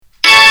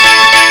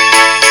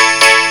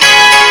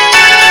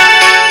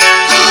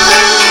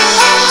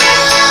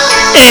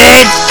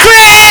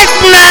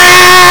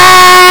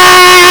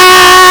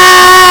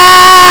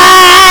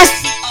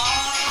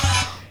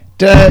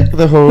Deck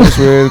the halls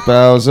with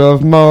boughs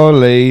of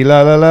molly,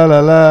 la la la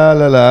la la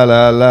la la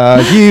la la.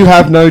 You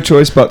have no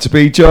choice but to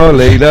be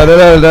jolly, la la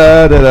la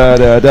la la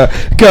la la.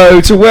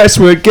 Go to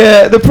Westwood,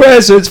 get the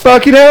presents.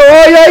 Fucking hell,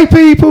 I hate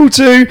people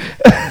too.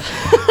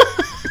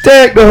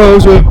 Deck the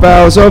halls with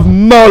boughs of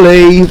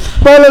molly,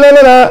 la la la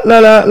la la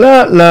la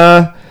la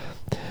la.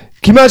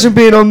 Can you imagine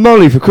being on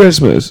Molly for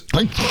Christmas?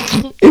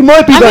 It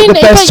might be the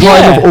best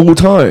time of all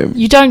time.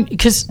 You don't,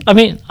 because I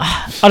don't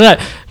know.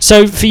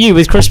 So for you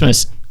with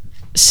Christmas,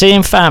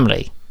 seeing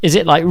family, is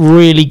it like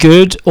really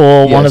good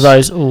or one of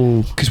those?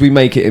 Because we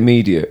make it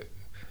immediate.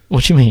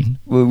 What do you mean?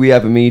 Well, we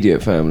have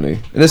immediate family,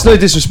 and there's no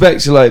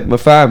disrespect to like my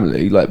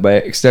family, like my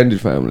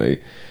extended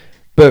family.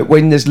 But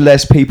when there's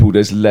less people,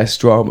 there's less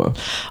drama.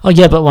 Oh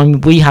yeah, but when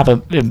we have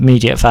an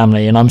immediate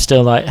family, and I'm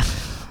still like,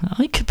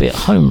 I could be at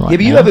home right now. Yeah,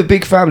 but you have a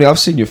big family. I've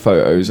seen your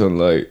photos on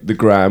like the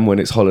gram when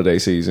it's holiday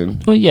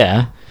season. Well,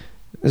 yeah.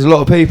 There's a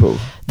lot of people.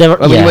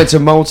 When you went to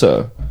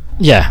Malta,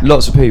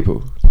 lots of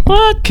people.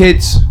 What?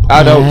 Kids,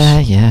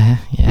 adults. Yeah.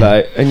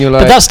 Like, and you're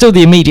like, but that's still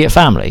the immediate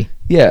family.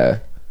 Yeah.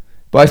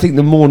 But I think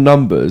the more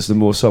numbers, the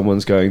more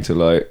someone's going to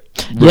like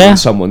ruin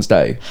someone's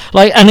day.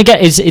 Like, and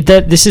again,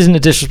 this isn't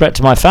a disrespect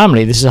to my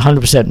family. This is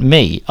 100%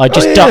 me. I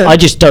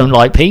just don't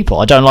like people.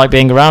 I don't like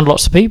being around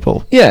lots of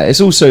people. Yeah,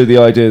 it's also the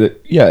idea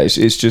that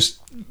it's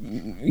just,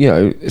 you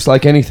know, it's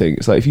like anything.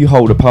 It's like if you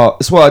hold a part.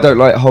 That's why I don't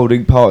like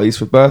holding parties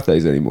for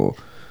birthdays anymore.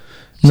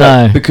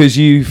 No, because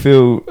you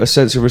feel a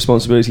sense of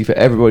responsibility for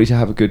everybody to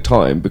have a good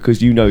time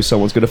because you know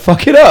someone's going to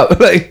fuck it up.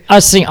 Like,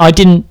 I think I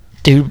didn't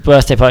do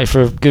birthday party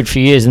for a good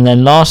few years, and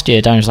then last year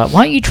Dan was like,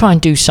 why don't you try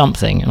and do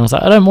something? And I was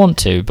like, I don't want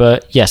to,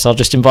 but yes, I'll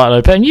just invite a load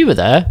of people. And you were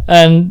there,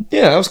 and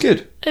yeah, that was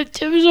good.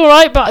 It was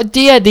alright, but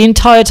the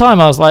entire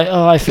time I was like,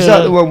 oh, I feel. Is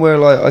that the one where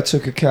like I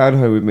took a can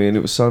home with me and it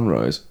was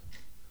sunrise?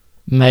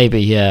 Maybe,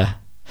 yeah.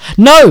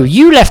 No,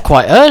 you left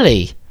quite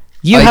early.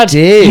 You had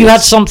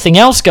something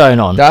else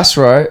going on. That's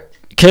right.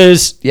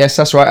 Yes,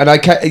 that's right. And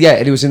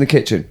and it was in the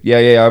kitchen. Yeah,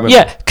 I remember.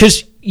 Yeah,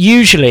 because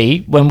usually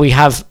when we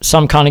have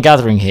some kind of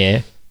gathering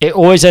here, it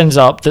always ends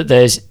up that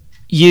there's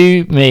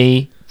you,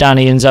 me,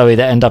 Danny, and Zoe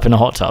that end up in a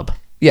hot tub.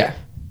 Yeah.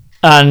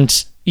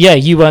 And yeah,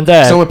 you weren't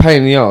there. It's not a pain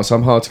in the arse.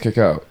 I'm hard to kick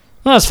out.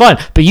 No, that's fine.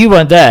 But you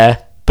weren't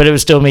there. But it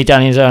was still me,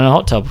 Danny, and Zoe in a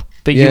hot tub.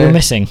 But you were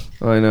missing.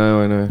 I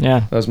know.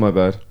 Yeah, that was my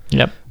bad.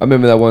 Yep. I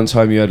remember that one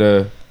time you had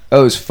it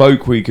was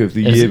folk week of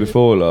the year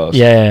before last.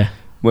 Yeah.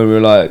 When we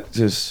were like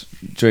just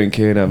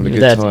drinking, having a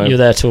good time. You were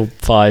there till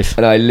 5.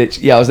 And I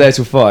was there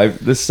till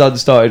 5. The sun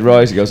started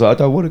rising. I was like, I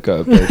don't want to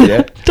go to bed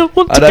yet. Don't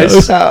want to go.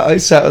 I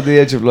sat on the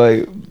edge of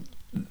like,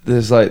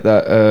 there's like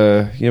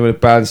that, you know, where the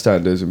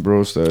bandstanders and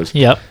Broadstairs.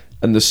 Yep.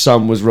 And the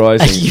sun was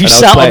rising. You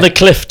sat on the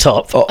cliff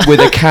top with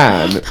a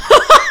can,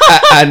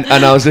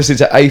 and I was listening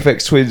to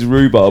Aphex Twin's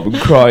Rhubarb and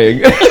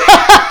crying.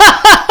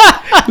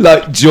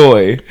 Like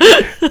joy.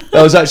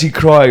 I was actually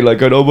crying, like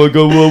going, oh my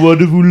god, what a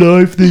wonderful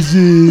life this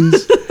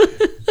is.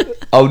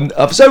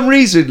 For some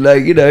reason,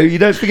 like, you know, you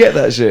don't forget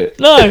that shit.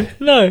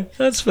 No,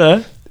 that's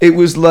fair. It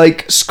was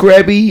like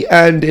scrabby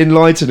and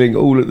enlightening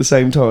all at the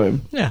same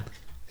time.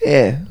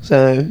 Yeah,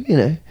 so, you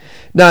know.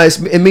 No, it's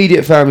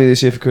immediate family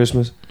this year for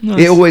Christmas.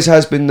 Nice. It always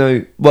has been,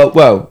 though.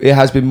 Well, it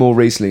has been more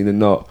recently than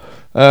not.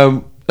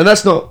 And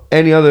that's not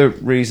any other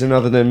reason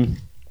other than,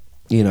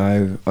 you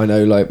know, I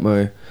know, like,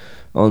 my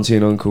auntie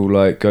and uncle,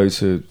 like, go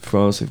to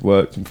France. They've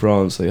worked in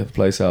France. They have a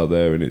place out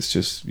there. And it's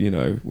just, you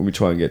know, when we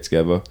try and get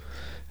together.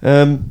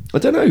 I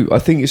don't know. I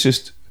think it's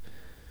just,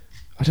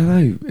 I don't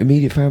know,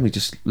 immediate family,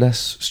 just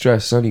less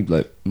stress. It's only,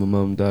 like, my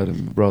mum, dad,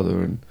 and my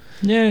brother.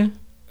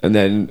 And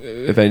then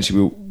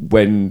eventually,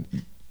 when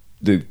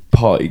the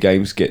party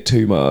games get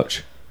too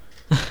much,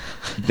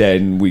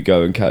 then we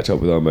go and catch up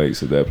with our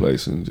mates at their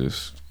place and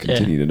just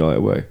continue the night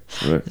away.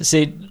 Right?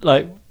 See,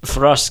 like,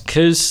 for us,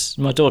 because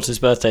my daughter's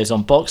birthday is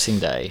on Boxing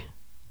Day.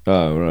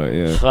 Oh, right,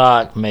 yeah.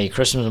 Fuck me.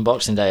 Christmas and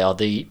Boxing Day are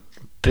the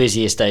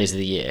busiest days of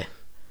the year.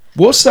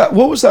 What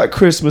was that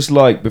Christmas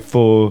like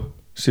before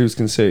she was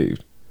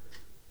conceived?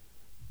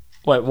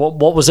 Wait,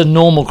 what was a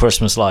normal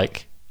Christmas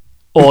like?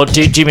 Or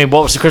do you mean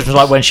what was the Christmas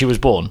like when she was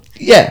born?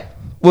 Yeah.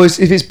 Well, if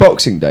it's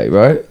Boxing Day,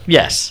 right?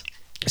 Yes.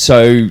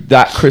 So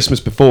that Christmas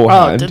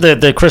beforehand... Oh,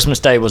 the Christmas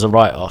Day was a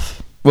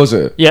write-off. Was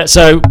it? Yeah,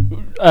 so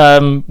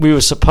we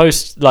were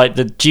supposed... Like,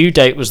 the due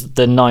date was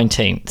the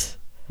 19th.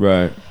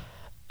 Right.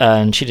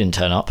 And she didn't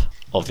turn up,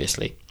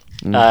 obviously.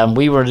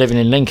 We were living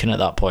in Lincoln at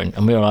that point,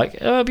 and we were like,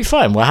 it'll be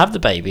fine. We'll have the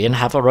baby and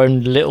have our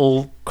own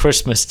little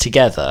Christmas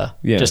together,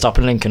 just up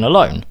in Lincoln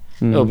alone.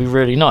 It'll be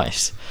really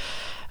nice.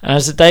 And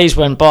as the days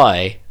went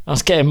by, I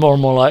was getting more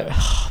and more like,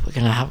 we're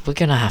gonna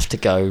have to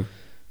go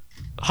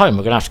home.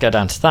 We're gonna have to go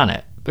down to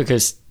Thanet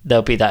because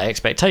there'll be that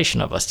expectation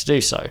of us to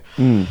do so.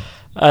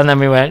 And then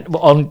we went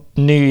on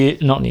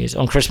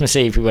on Christmas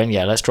Eve. We went,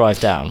 let's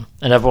drive down.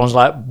 And everyone's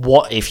like,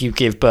 what if you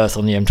give birth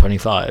on the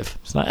M25?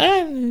 It's like,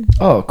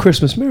 oh,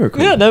 Christmas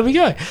miracle. Yeah, there we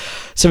go.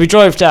 So we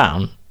drove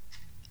down,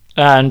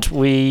 and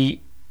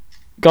we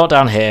got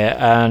down here,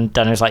 and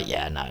Danny was like,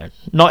 yeah, no,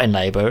 not in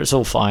labour, it's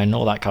all fine,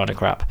 all that kind of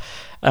crap.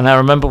 And I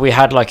remember we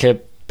had like a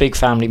big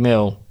family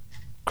meal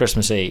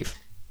Christmas Eve,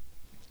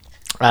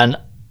 and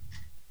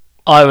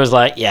I was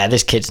like, yeah,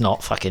 this kid's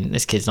not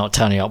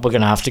turning up. We're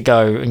going to have to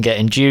go and get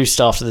induced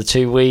after the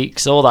 2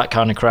 weeks, all that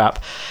kind of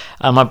crap.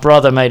 And my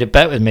brother made a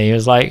bet with me. He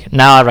was like,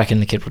 nah, I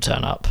reckon the kid will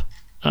turn up.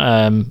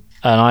 And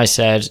I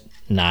said,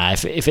 nah,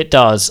 if it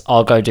does,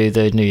 I'll go do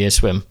the New Year's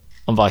swim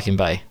on Viking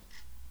Bay.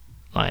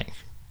 Like,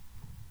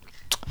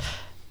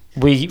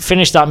 we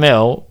finished that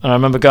meal, and I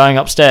remember going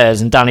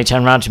upstairs, and Danny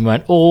turned around to me and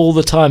went, all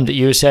the time that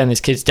you were saying this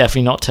kid's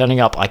definitely not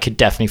turning up, I could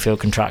definitely feel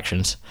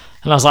contractions.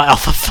 And I was like, oh,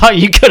 for fuck,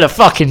 you could have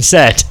fucking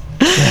said.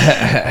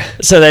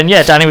 So then,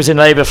 yeah, Danny was in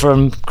labour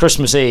from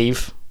Christmas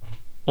Eve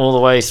all the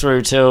way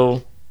through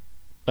till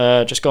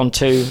just gone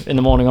 2 in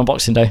the morning on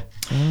Boxing Day.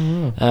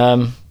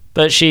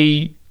 But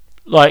she,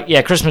 like,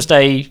 yeah, Christmas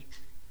Day,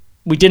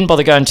 we didn't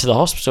bother going to the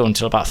hospital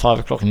until about 5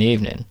 o'clock in the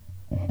evening,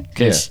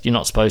 because you're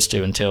not supposed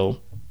to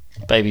until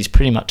baby's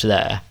pretty much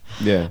there.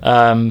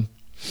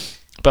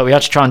 But we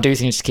had to try and do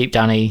things to keep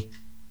Danny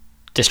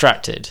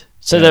distracted.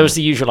 So there was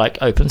the usual, like,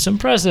 open some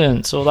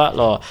presents, all that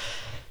lot.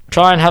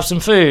 Try and have some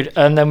food,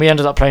 and then we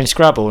ended up playing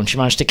Scrabble, and she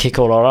managed to kick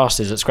all our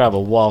asses at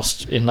Scrabble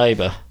whilst in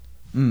labour.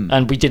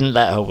 And we didn't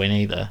let her win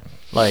either.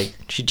 Like,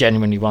 she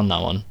genuinely won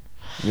that one.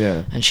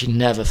 Yeah. And she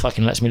never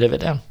fucking lets me live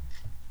it down.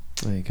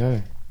 There you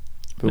go.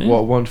 But what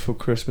a wonderful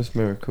Christmas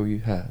miracle you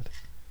had.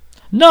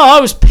 No, I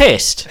was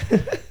pissed.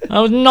 I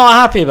was not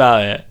happy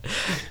about it.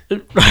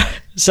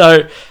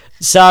 So,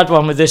 sad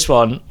one with this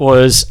one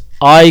was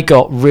I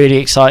got really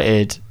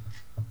excited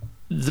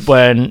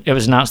when it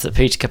was announced that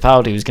Peter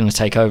Capaldi was going to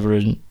take over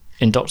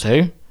in Doctor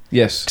Who.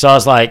 Yes. Because I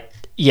was like,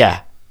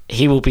 yeah,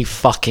 he will be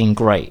fucking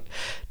great.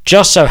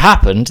 Just so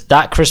happened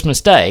that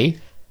Christmas Day,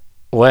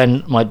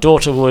 when my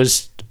daughter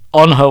was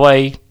on her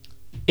way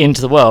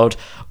into the world,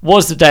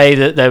 was the day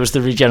that there was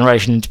the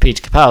regeneration into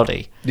Peter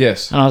Capaldi.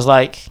 Yes. And I was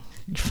like,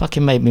 you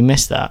fucking made me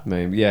miss that.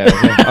 Maybe, yeah.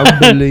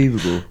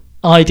 Unbelievable.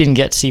 I didn't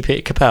get to see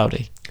Peter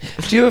Capaldi.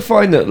 Do you ever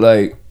find that,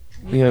 like,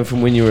 you know,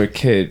 from when you were a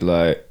kid,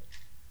 like,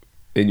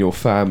 in your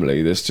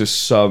family, there's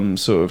just some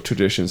sort of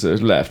traditions that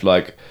are left,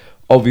 like,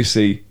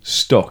 obviously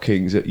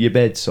stockings at your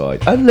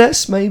bedside,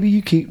 unless maybe you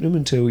keep them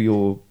until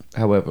you're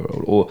however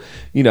old, or,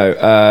 you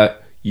know,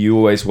 you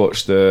always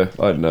watch the,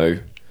 I don't know,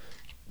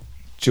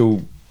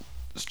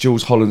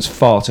 Jules Holland's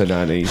Farter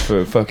Nanny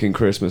for fucking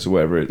Christmas or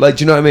whatever. Like,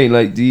 do you know what I mean?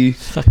 Like, do you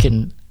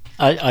fucking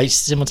I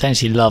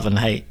simultaneously love and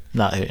hate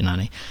that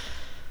Hootenanny.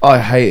 I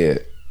hate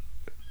it.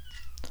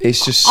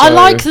 It's just so... I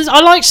like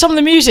some of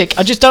the music.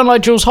 I just don't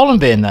like Jules Holland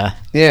being there.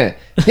 Yeah.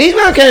 He's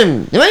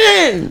welcome.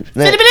 Hootenanny.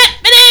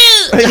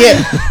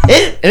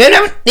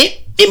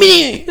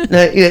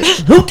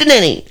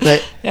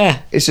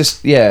 Yeah. It's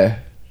just, yeah.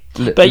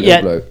 But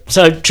yeah,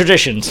 so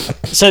traditions.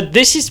 So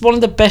this is one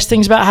of the best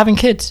things about having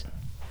kids.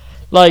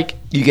 Like,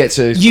 you get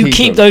to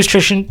keep those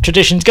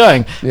traditions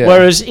going. Yeah.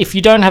 Whereas if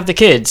you don't have the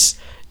kids,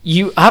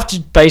 you have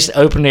to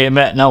basically openly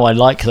admit, no, I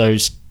like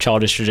those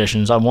childish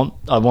traditions. I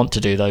want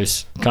to do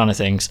those kind of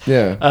things.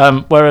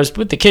 Yeah. Whereas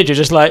with the kid, you're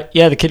just like,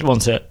 yeah, the kid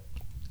wants it.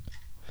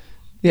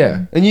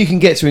 Yeah, and you can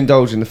get to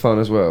indulge in the fun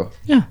as well.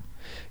 Yeah.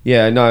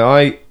 Yeah. No,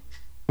 I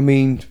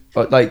mean,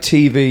 like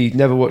TV.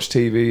 Never watch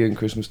TV on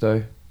Christmas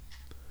Day.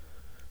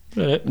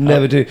 Really?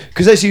 Never do,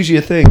 because that's usually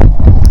a thing.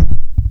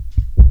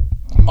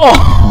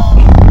 Oh.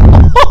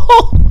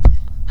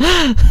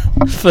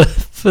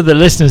 For the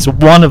listeners,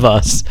 one of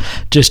us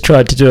just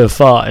tried to do a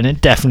fart, and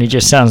it definitely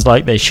just sounds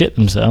like they shit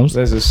themselves.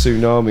 There's a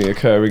tsunami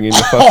occurring in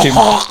the fucking...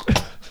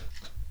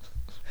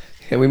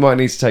 Yeah, we might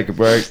need to take a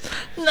break.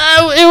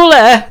 No, it will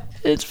air.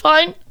 It's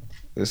fine.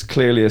 There's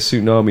clearly a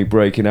tsunami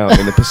breaking out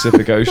in the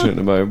Pacific Ocean at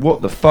the moment.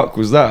 What the fuck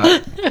was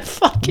that?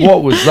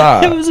 What was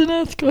that? It was an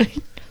earthquake.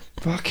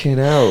 Fucking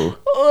hell.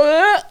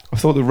 I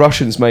thought the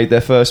Russians made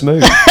their first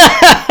move.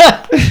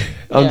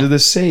 Under the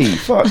sea.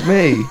 Fuck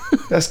me.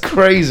 That's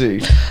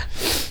crazy.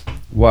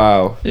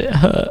 Wow. It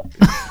hurt.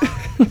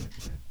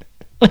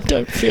 I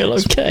don't feel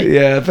okay.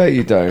 Yeah, I bet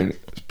you don't.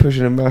 It's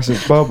pushing a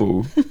massive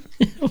bubble.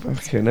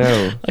 Fucking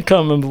hell. I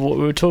can't remember what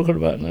we were talking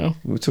about now.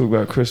 We were talking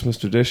about Christmas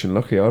tradition.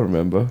 Lucky I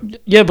remember.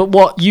 Yeah, but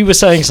what? You were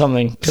saying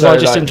something. Because I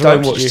just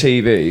interrupted don't watch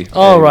you. TV.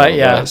 Oh, right,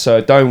 yeah. Right?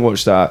 So don't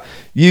watch that.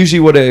 Usually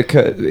what it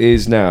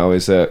is now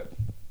is that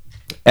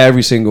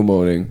every single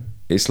morning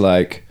it's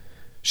like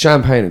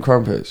champagne and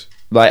crumpets.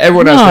 Like,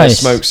 everyone has their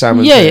smoked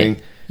salmon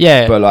thing.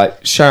 Yeah. But,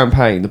 like,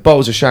 champagne, the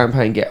bottles of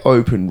champagne get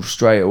opened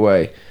straight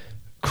away.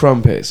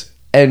 Crumpets,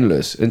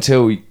 endless,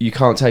 until you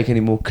can't take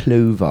any more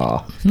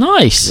Clover.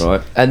 Nice.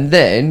 Right? And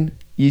then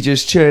you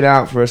just chill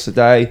out for the rest of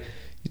the day.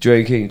 You're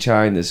drinking,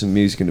 chatting, there's some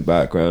music in the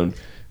background.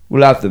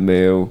 We'll have the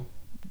meal,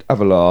 have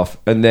a laugh,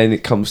 and then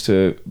it comes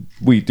to...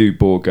 We do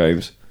board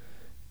games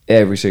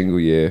every single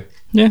year.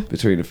 Yeah.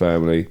 Between the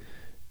family.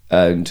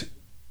 And...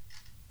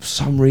 for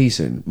some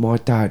reason, my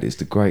dad is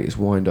the greatest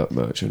wind-up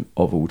merchant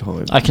of all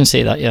time. I can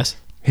see that, yes.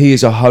 He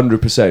is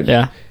 100%.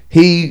 Yeah.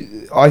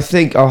 I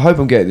hope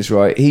I'm getting this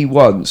right. He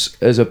once,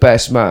 as a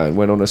best man,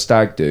 went on a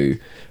stag do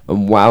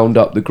and wound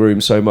up the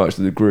groom so much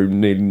that the groom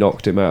nearly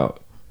knocked him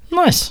out.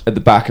 Nice. At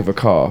the back of a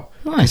car.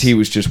 Nice. Because he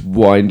was just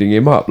winding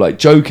him up, like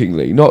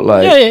jokingly, not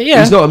like...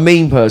 Yeah. He's not a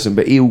mean person,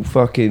 but he'll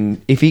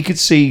fucking... If he could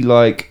see,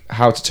 like,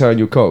 how to turn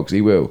your cogs,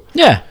 he will.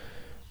 Yeah.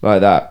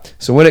 Like that.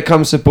 So when it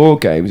comes to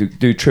board games, we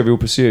do Trivial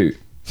Pursuit.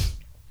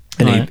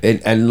 And,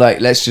 and like,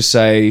 let's just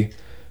say,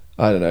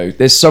 I don't know,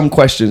 there's some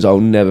questions I'll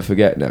never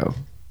forget now.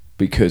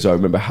 Because I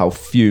remember how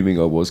fuming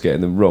I was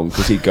getting them wrong.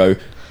 Because he'd go,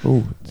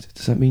 oh,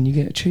 does that mean you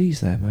get a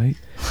cheese there, mate?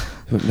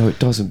 Went, no, it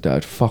doesn't,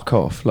 Dad. Fuck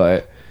off.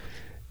 Like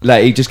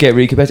he'd just get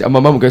really competitive. And my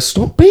mum would go,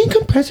 stop being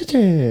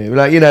competitive.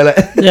 Like, you know, like...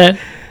 Yeah.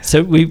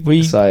 So we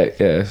like,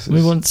 yeah,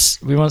 we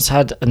once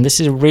had, and this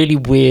is a really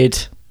weird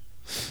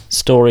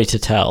story to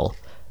tell.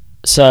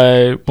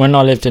 So when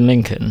I lived in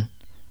Lincoln,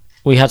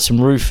 we had some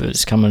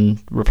roofers come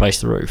and replace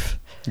the roof.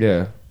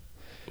 Yeah.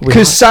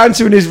 Because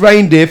Santa and his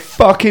reindeer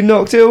fucking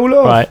knocked it all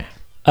off. Right.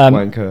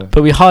 Wanker.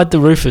 But we hired the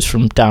roofers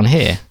from down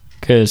here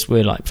because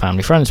we're like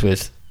family friends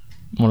with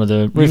one of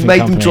the roofing companies. You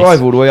made them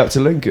drive all the way up to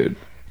Lincoln?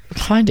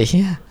 Kinda,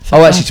 yeah.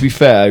 Oh, actually, to be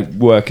fair,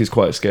 work is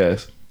quite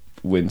scarce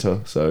winter,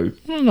 so...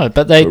 No,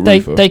 but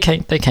they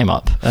came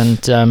up and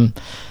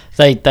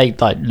they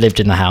like lived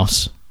in the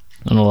house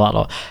and all that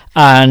lot.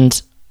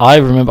 And I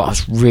remember I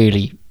was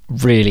really,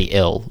 really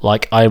ill.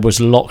 Like, I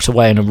was locked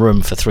away in a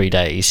room for 3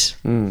 days.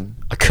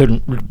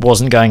 I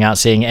wasn't going out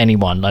seeing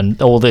anyone,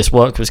 and all this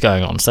work was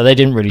going on, so they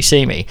didn't really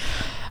see me.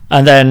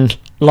 And then,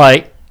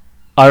 like,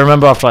 I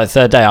remember after like the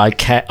third day,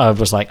 I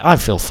was like, I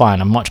feel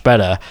fine, I'm much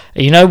better.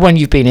 You know, when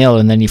you've been ill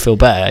and then you feel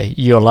better,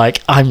 you're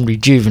like, I'm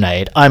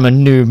rejuvenated, I'm a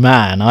new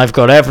man, I've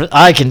got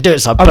I can do it.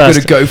 So I'm going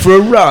to go for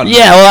a run.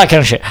 Yeah, all that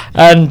kind of shit.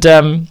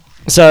 And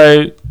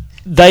so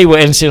they were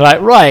instantly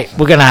like, right,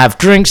 we're going to have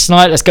drinks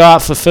tonight, let's go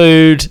out for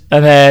food,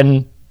 and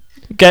then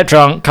get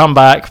drunk, come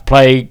back,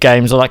 play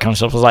games, all that kind of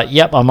stuff. I was like,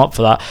 yep, I'm up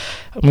for that.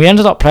 And we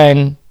ended up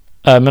playing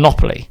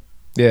Monopoly.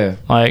 Yeah.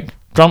 Like,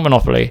 drunk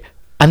Monopoly.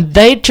 And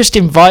they'd just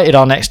invited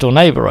our next door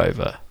neighbour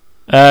over.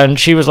 And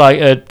she was like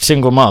a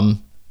single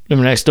mum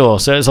living next door.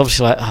 So it was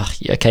obviously like, oh,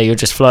 okay, you're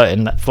just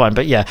flirting, that's fine.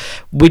 But yeah,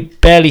 we'd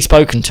barely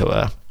spoken to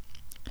her.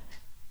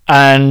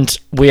 And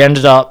we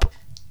ended up,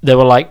 there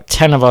were like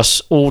 10 of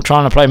us all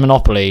trying to play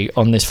Monopoly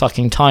on this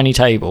fucking tiny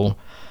table,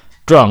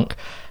 drunk.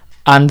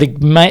 And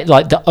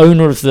the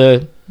owner of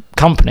the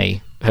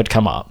company had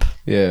come up.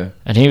 Yeah.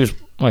 And he was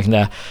working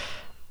there.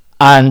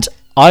 And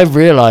I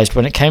realised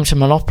when it came to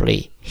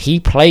Monopoly,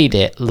 he played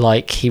it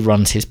like he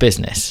runs his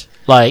business.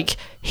 Like,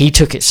 he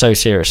took it so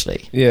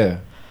seriously. Yeah.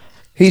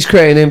 He's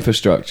creating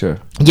infrastructure.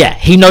 Yeah,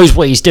 he knows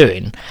what he's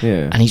doing.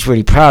 Yeah. And he's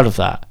really proud of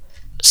that.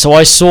 So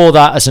I saw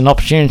that as an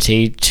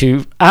opportunity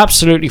to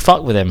absolutely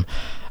fuck with him.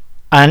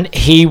 And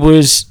he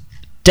was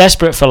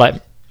desperate for, like,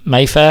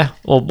 Mayfair,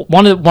 or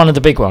one of the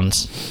big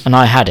ones, and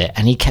I had it,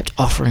 and he kept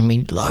offering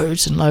me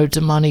loads and loads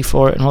of money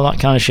for it and all that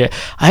kind of shit.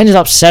 I ended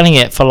up selling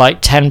it for like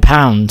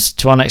 £10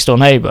 to our next door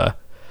neighbour,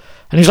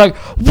 and he's like,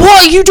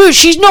 what are you doing?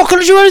 She's not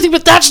going to do anything,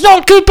 but that's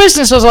not good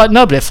business. I was like,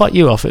 no, but it fucked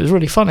you off. It was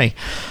really funny.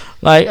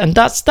 Like, and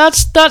that's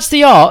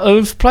the art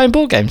of playing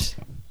board games.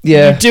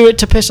 Yeah, you do it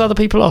to piss other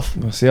people off.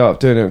 That's the art of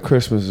doing it at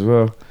Christmas as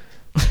well.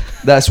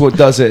 That's what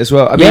does it as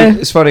well. I mean,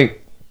 it's funny,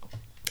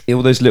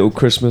 all those little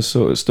Christmas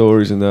sort of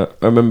stories and that.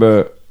 I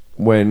remember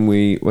when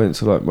we went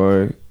to like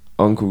my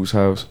uncle's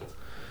house,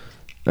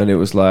 and it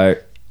was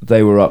like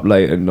they were up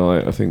late at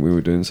night. I think we were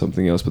doing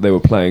something else, but they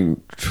were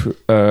playing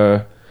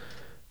a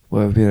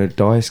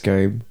dice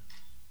game.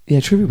 Yeah,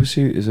 Trivial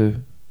Pursuit is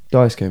a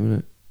dice game, isn't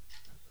it?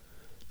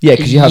 Yeah,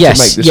 because you have to make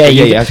this.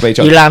 You have to make.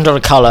 You land on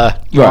a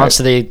colour. You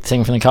answer the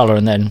thing from the colour,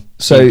 and then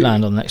you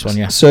land on the next one.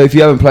 Yeah. So if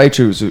you haven't played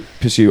Trivial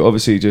Pursuit,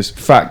 obviously just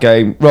fat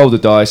game. Roll the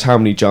dice. How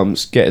many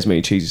jumps? Get as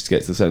many cheeses to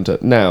get to the centre.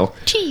 Now,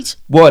 cheese.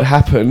 What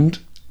happened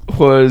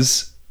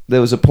was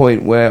there was a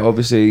point where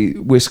obviously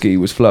whiskey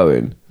was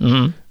flowing,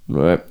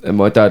 right? And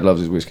my dad loves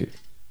his whiskey.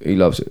 He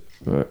loves it,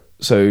 right?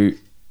 So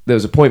there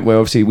was a point where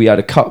obviously we had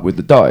a cup with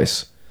the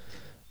dice,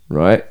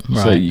 right?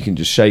 So you can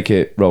just shake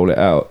it, roll it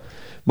out.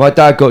 My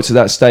dad got to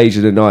that stage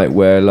of the night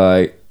where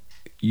like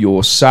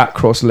you're sat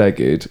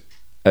cross-legged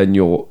and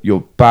your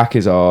back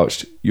is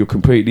arched, you're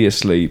completely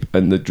asleep,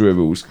 and the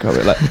dribble's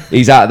coming. Like,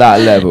 he's at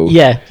that level.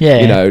 Yeah.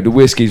 You know, the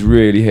whiskey's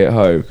really hit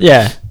home.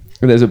 Yeah.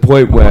 And there's a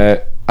point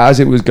where, as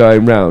it was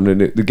going round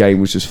and the game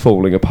was just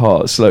falling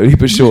apart slowly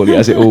but surely,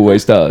 as it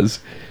always does,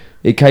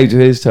 it came to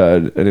his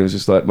turn, and it was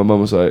just like, my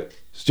mum was like,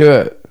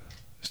 Stuart,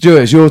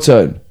 it's your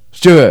turn,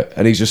 Stuart,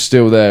 and he's just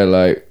still there,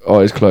 like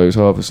eyes closed,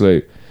 half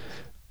asleep.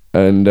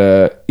 And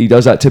he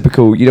does that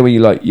typical, you know, when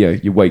you like,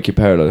 you wake your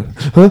parent,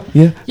 like, huh?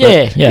 Yeah.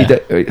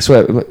 I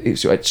swear,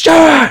 it's like,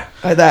 Stuart,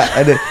 like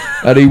that,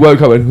 and he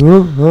woke up and,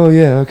 oh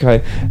yeah,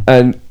 okay,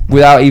 and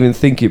without even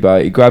thinking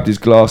about it, he grabbed his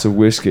glass of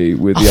whiskey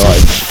with the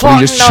ice, and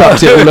he just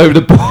chucked it all over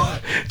the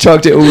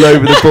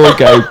board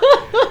game,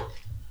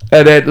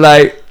 and then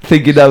like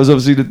thinking that was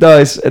obviously the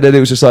dice, and then it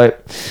was just like,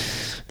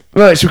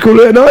 right, should we call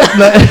it a night?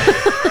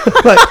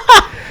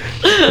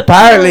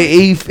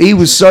 Apparently, he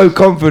was so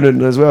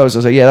confident as well. So I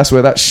was like, yeah, that's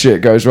where that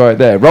shit goes right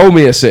there. Roll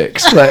me a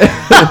 6. Like,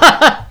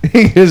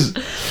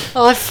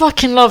 I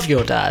fucking love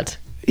your dad.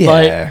 Yeah.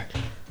 Like,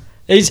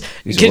 he's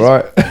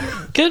alright.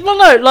 Well,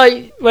 no,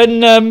 like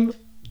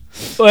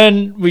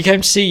when we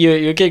came to see you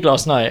at your gig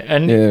last night,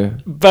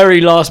 and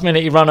very last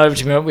minute he ran over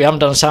to me, we haven't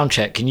done a sound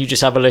check, can you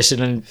just have a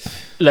listen and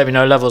let me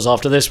know levels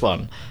after this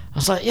one? I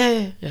was like,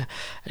 yeah. And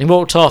he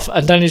walked off,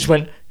 and then he just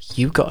went,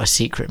 you got a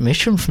secret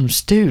mission from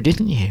Stu,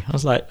 didn't you? I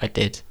was like, I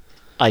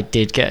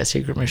did get a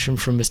secret mission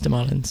from Mr.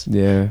 Mullins.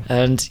 Yeah.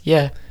 And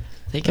there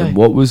you go. And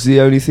what was the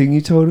only thing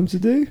you told him to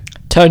do?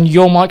 Turn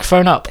your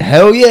microphone up.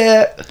 Hell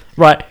yeah.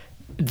 Right.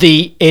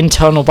 The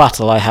internal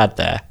battle I had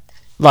there.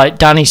 Like,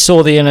 Danny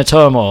saw the inner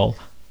turmoil.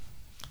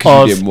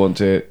 Because you didn't want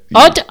it.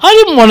 I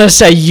didn't want to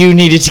say you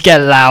needed to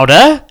get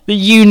louder, that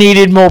you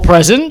needed more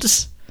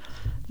presence.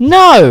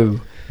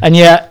 No. And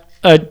yet,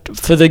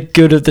 for the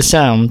good of the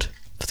sound,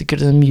 for the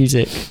good of the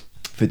music.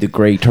 For the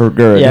greater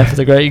good. Yeah, for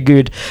the greater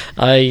good.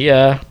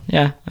 I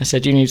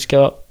said you need to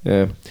go up.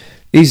 Yeah.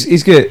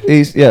 He's good.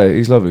 He's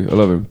lovely. I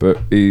love him. But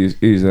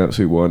he's an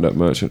absolute wind-up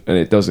merchant. And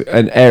it does it.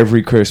 And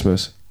every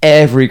Christmas,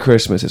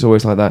 it's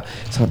always like that.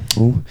 It's like,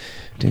 oh,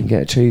 didn't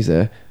get a cheese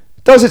there.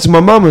 Does it to my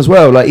mum as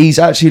well. Like, he's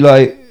actually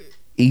like,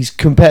 he's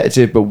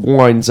competitive but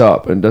winds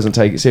up and doesn't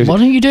take it seriously. Why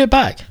don't you do it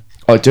back?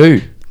 I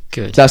do.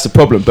 Good. That's the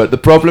problem. But the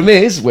problem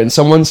is, when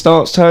someone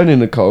starts turning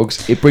the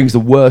cogs, it brings the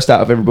worst out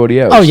of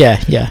everybody else. Oh,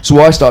 yeah. So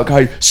I start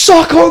going,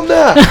 suck on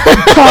that,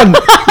 cunt.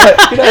 Like,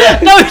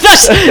 you know,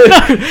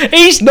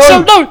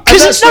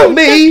 because it's not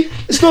me.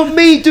 It's not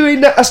me doing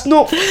that. That's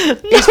not.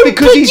 It's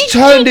because he's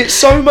turned it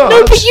so much.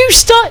 No, but you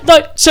start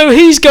like. So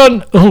he's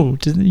gone. Oh,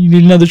 you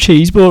need another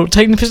cheese? Well,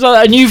 taking the piss like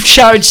that, and you've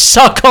shouted,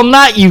 "Suck on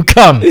that, you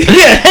cunt!"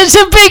 Yeah, it's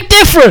a big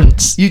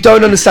difference. You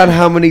don't understand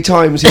how many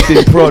times he's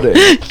been prodded.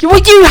 Well,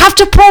 you have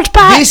to prod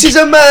back. This is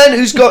a man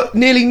who's got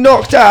nearly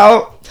knocked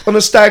out on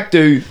a stag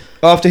do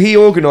after he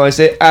organised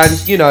it,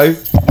 and you know,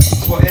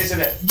 that's what it is,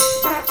 isn't it?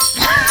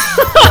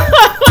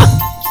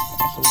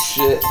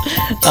 Shit.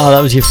 Oh,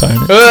 that was your phone.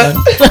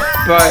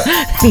 Right.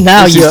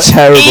 Now this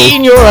you're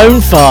eating your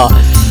own fart.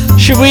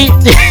 Should we?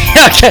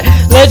 Okay,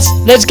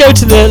 let's go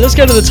to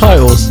the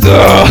titles.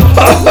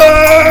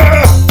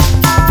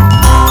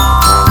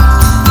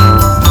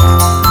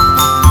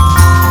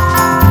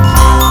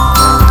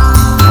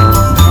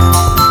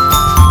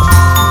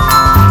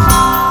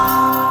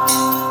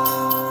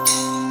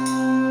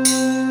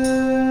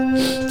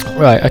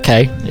 Right,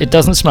 okay. It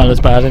doesn't smell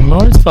as bad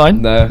anymore. It's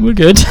fine. No. We're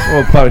good.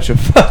 What a bunch of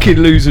fucking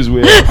losers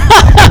we are.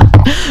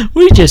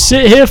 We just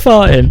sit here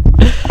farting.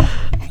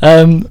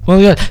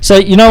 Well, yeah. So,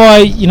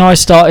 I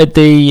started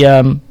the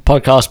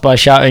podcast by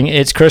shouting,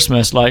 "It's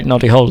Christmas," like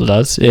Noddy Holder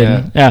does.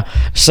 Yeah.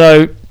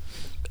 So,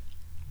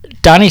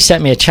 Danny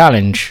set me a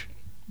challenge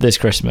this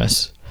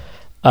Christmas.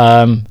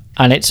 And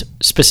it's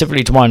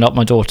specifically to wind up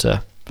my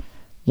daughter.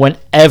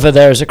 Whenever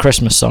there is a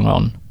Christmas song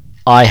on,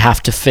 I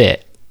have to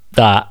fit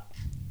that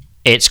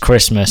 "It's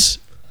Christmas"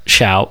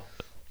 shout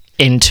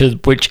into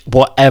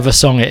whatever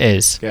song it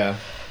is. Yeah.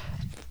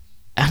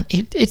 And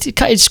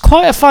it's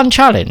quite a fun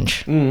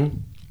challenge.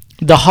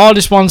 The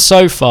hardest one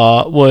so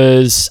far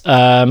was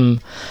 "Have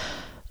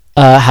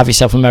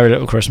Yourself a Merry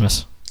Little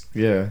Christmas."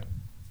 Yeah.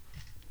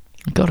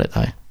 I got it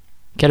though.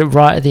 Get it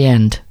right at the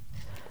end.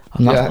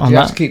 You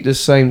have to keep the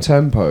same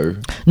tempo.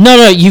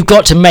 No, you've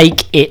got to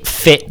make it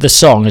fit the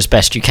song as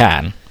best you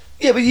can.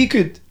 Yeah, but you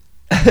could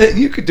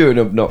do an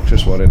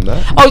obnoxious one in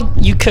that. Oh,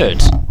 you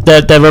could.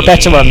 There are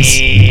better ones.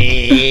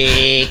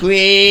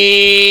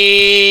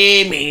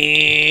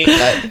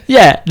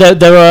 Yeah,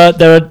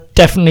 there are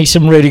definitely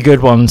some really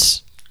good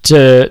ones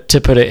to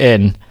put it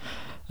in.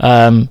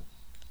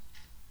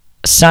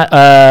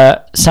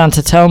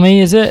 Santa Tell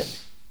Me, is it?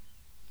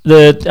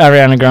 The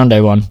Ariana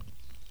Grande one.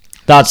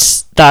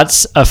 That's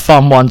a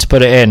fun one to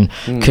put it in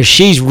because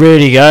she's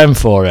really going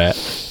for it.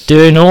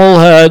 Doing all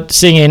her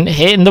singing,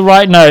 hitting the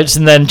right notes,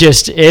 and then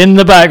just in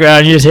the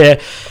background you just hear,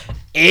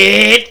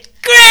 "It's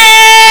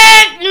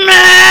Christmas!"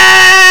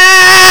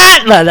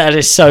 Like, that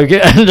is so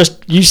good. And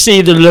just you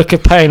see the look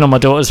of pain on my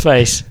daughter's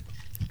face.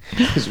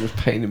 Because it was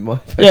pain in my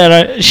face. Yeah,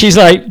 no, she's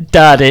like,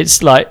 "Dad,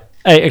 it's like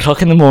 8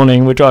 o'clock in the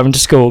morning. We're driving to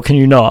school. Can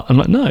you not?" I'm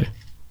like, "No."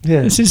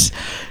 Yeah. This is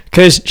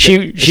because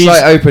she's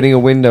like opening a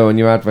window on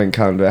your advent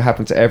calendar. It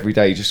happens every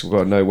day. You just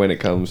got to know when it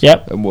comes.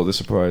 Yep. And what the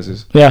surprise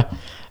is. Yeah.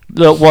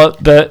 Look,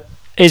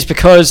 it's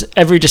because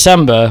every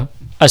December,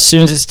 as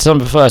soon as it's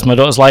December 1st, my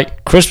daughter's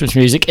like, "Christmas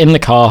music in the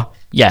car,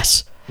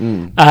 yes."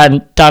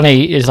 And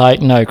Danny is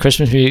like, "No,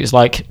 Christmas music is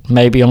like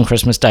maybe on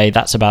Christmas Day,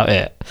 that's about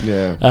it."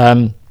 Yeah.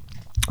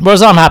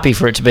 Whereas I'm happy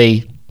for it to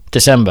be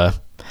December.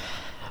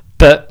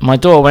 But my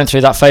daughter went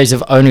through that phase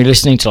of only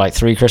listening to like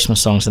 3 Christmas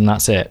songs and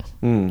that's it.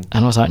 And I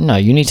was like, "No,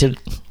 you need to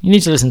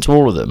listen to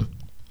all of them."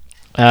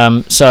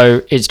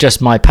 So it's just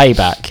my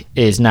payback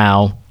is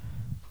now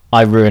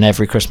I ruin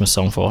every Christmas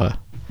song for her.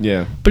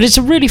 Yeah. But it's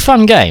a really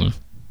fun game.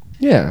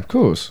 Yeah, of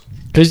course.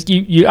 Because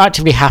you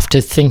actively have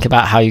to think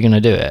about how you're going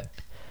to do it.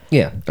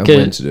 Yeah, and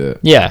when to do it.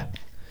 Yeah.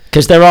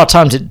 because there are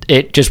times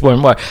it just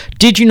won't work.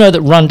 Did you know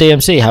that Run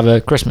DMC have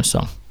a Christmas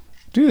song?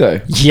 Do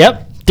they?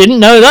 Yep. Didn't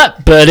know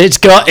that, but it's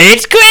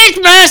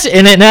Christmas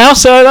in it now,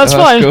 so that's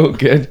fine. Cool,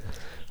 good.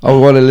 I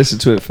want to listen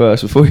to it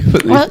first before you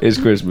put It's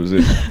Christmas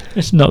in.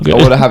 It's not good. I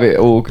want to have it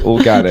all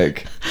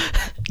organic.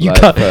 You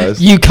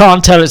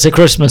can't tell it's a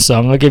Christmas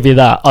song, I'll give you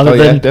that.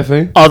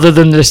 Definitely. Other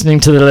than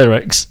listening to the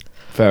lyrics.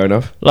 Fair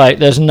enough. Like,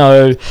 there's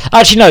no...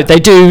 Actually, no,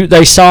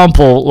 they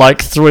sample,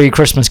 like, 3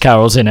 Christmas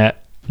carols in it.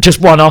 Just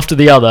one after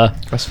the other.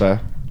 That's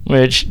fair.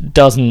 Which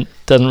doesn't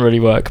really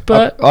work.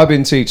 But I've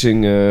been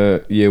teaching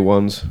year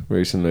ones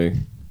recently.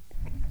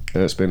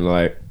 And it's been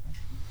like...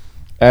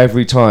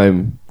 Every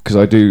time... Because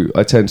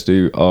I tend to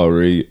do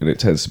RE, and it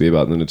tends to be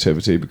about the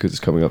nativity because it's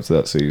coming up to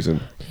that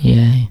season.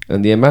 Yeah.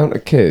 And the amount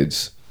of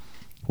kids,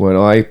 when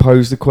I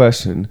pose the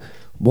question,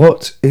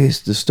 what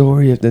is the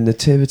story of the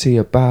nativity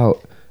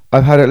about?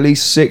 I've had at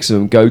least 6 of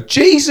them go,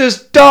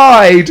 Jesus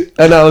died!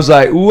 And I was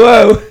like,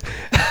 whoa.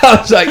 I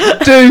was like,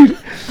 dude,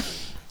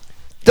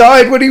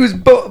 died when he was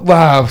born.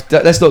 Wow,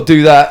 let's not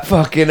do that.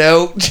 Fucking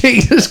hell.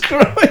 Jesus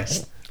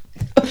Christ.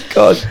 Oh,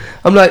 God.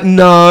 I'm like,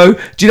 no.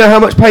 Do you know how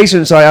much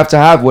patience I have to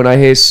have when I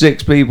hear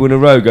 6 people in a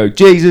row go,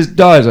 Jesus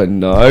died? I was like,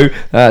 no,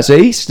 that's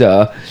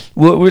Easter.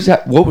 What was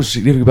that? What was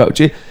significant about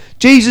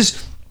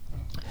Jesus?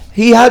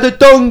 He had a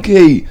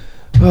donkey.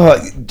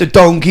 The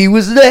donkey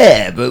was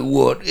there, but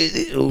what?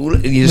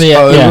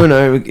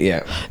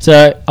 Yeah.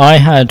 So I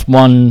had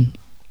one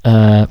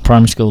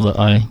primary school that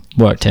I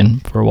worked in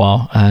for a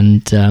while,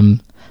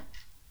 and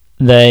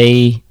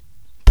they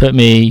put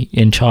me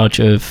in charge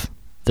of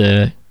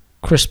the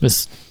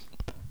Christmas.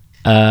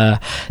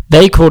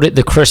 They called it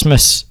the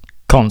Christmas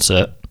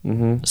concert.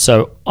 Mm-hmm.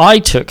 So I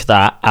took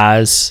that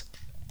as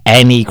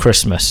any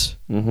Christmas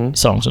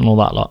songs and all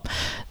that lot.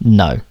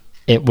 No.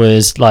 It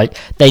was like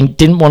they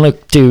didn't want to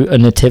do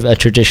a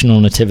traditional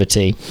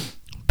nativity,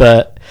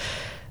 but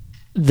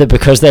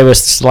because they were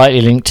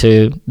slightly linked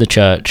to the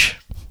church,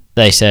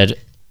 they said it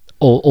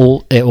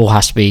all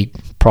has to be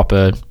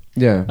proper,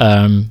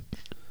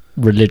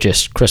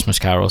 religious Christmas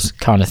carols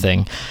kind of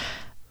thing.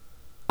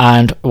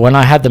 And when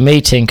I had the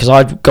meeting, because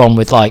I'd gone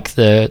with like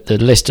the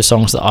list of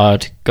songs that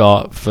I'd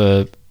got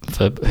for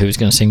who was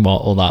going to sing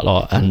what, all that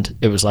lot, and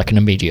it was like an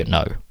immediate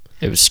no.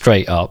 It was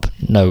straight up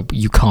no.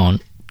 You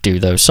can't do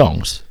those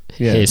songs.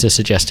 Here's a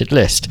suggested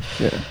list.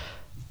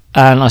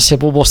 And I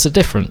said, well, what's the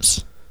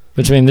difference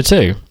between the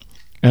two?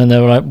 And they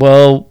were like,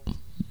 well,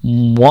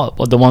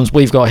 what the ones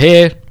we've got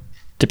here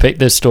depict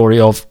the story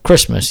of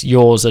Christmas.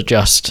 Yours are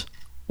just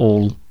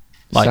all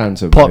like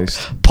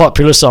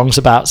popular songs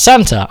about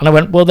Santa. And I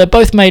went, well, they're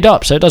both made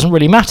up, so it doesn't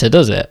really matter,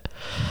 does it?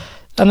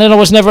 And then I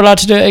was never allowed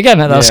to do it again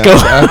at that school.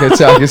 I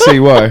can see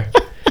why.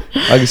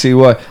 I can see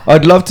why.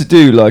 I'd love to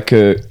do like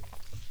a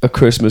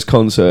Christmas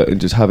concert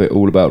and just have it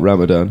all about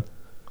Ramadan,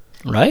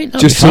 right?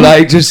 Just to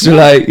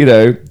like you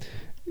know,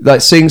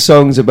 like sing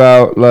songs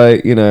about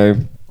like, you know,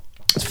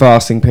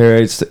 fasting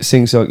periods,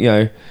 sing song, you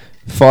know,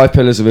 5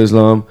 pillars of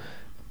Islam,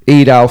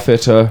 Eid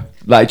al-Fitr,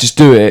 like just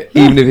do it,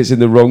 even if it's in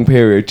the wrong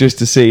period, just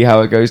to see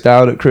how it goes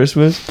down at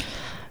Christmas.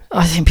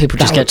 I think people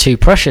just get too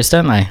precious,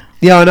 don't they?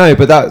 Yeah, I know,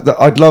 but that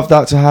I'd love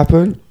that to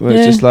happen. Where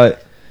it's just like,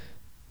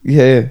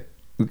 we're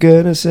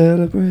gonna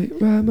celebrate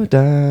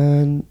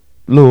Ramadan,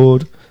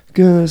 Lord.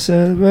 Gonna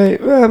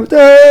celebrate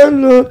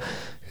Ramadan, Lord.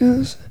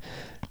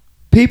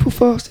 People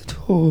fasted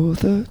for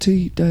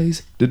 30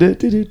 days. Or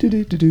something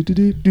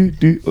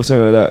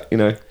like that, you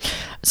know.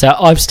 So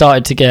I've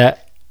started to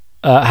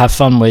have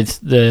fun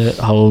with the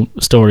whole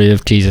story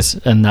of Jesus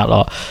and that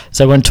lot.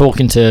 So when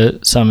talking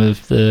to some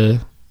of the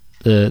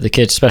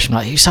kids, especially,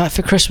 like, you excited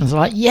for Christmas? They're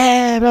like,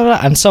 yeah, blah, blah.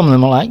 And some of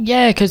them are like,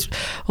 yeah, because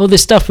all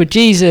this stuff with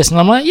Jesus. And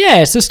I'm like,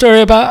 yeah, it's the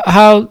story about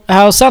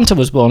how Santa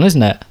was born,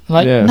 isn't it?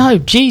 Like, no,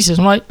 Jesus.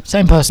 I'm like,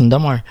 same person,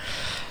 don't worry.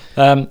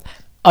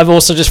 I've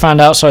also just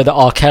found out, that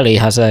R. Kelly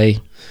has a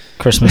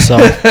Christmas song.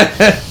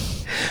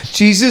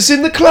 Jesus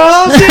in the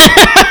closet.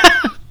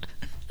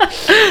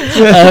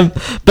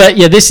 But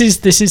yeah, this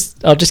is.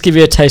 I'll just give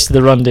you a taste of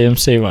the Run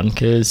DMC one,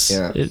 because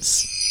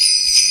it's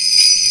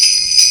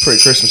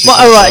pretty Christmassy. Well,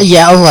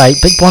 all right,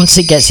 but once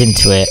it gets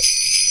into it.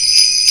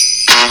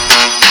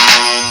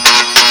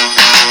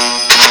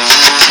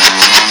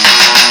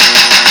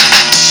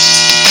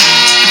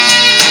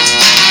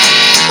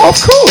 Of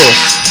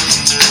course.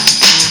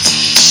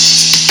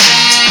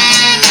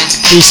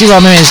 You see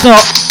what I mean? It's not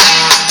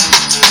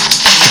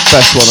the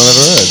best one I've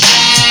ever heard.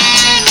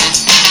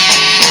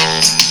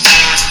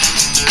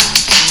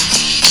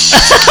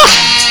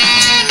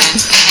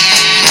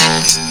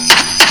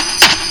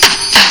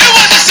 It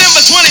was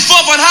December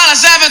 24th on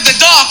Hollis Ave at the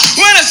dark,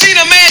 when I seen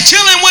a man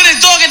chilling with his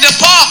dog in the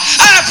park.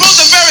 I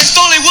approached him very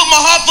slowly with my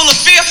heart full of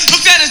fear.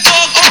 Looked at his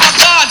dog, oh my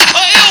God,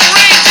 a ill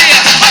reindeer.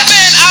 But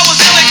then I was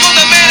silly, cause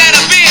the man had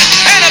a beard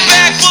and a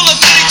bag full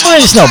of goodies. Well,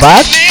 it's not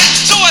bad.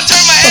 So I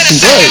turned my head and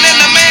then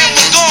the man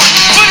was gone.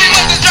 But he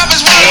must have dropped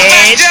his water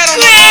back dead on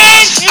the lawn.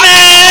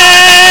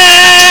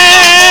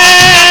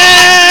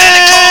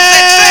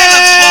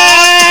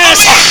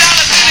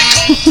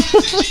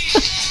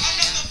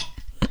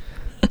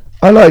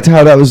 I liked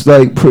how that was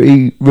like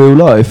pretty real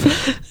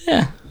life.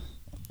 Yeah.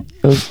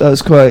 That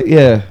was quite,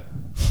 yeah.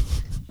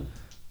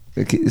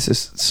 It's a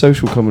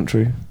social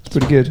commentary. It's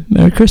pretty good.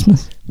 Merry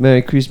Christmas.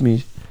 Merry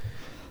Christmas.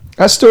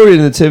 That story of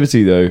the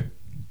Nativity, though.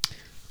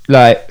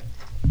 Like,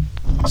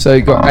 so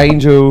you got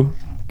Angel,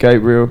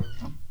 Gabriel.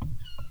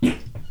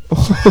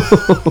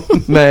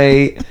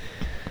 Mate.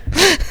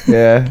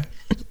 Yeah.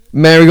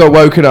 Mary got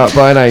woken up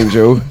by an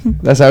angel.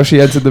 That's how she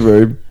entered the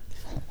room.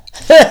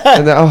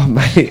 And then, oh,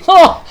 mate.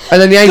 Oh,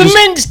 and then the angel. The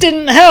mints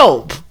didn't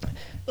help.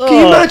 Can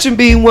you imagine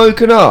being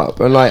woken up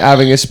and like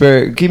having a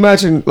spirit? Can you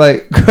imagine,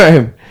 like,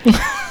 Graham,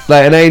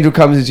 like an angel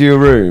comes into your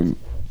room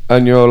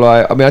and you're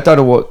like, I mean, I don't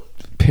know what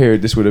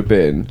period this would have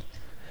been.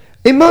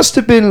 It must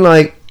have been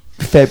like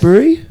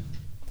February?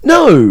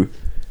 No.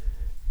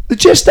 The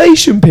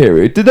gestation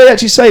period. Did they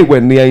actually say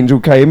when the angel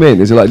came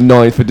in? Is it like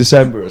 9th of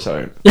December or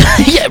something?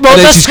 Yeah, well,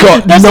 and she's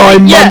got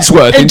 9 months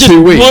worth in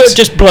 2 weeks. It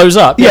just blows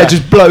up. Yeah, it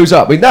just blows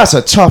up. I mean, that's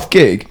a tough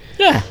gig.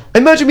 Yeah.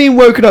 Imagine being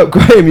woken up,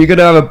 Graham, you're going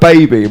to have a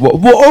baby. What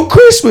on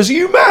Christmas? Are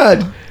you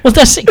mad? Well,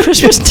 that's it.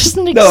 Christmas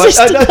doesn't exist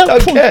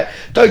I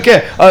don't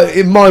care.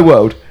 In my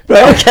world.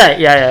 Right?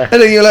 Okay, yeah.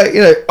 And then you're like,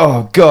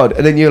 oh, God.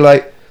 And then you're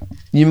like,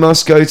 you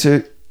must go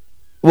to...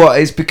 What?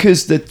 It's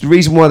because the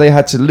reason why they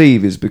had to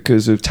leave is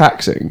because of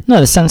taxing. No,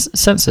 the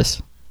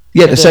census.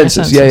 Yeah, the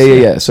census.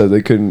 Yeah. So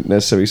they couldn't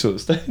necessarily sort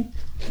of stay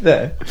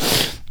there.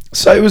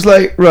 So it was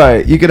like,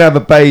 right, you're going to have a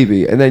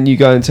baby, and then you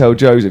go and tell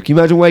Joseph. Can you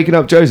imagine waking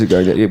up Joseph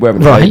going, we're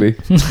having a baby?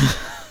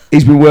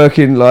 He's been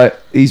working, like,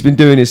 he's been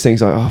doing his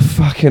things like, oh,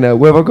 fucking hell,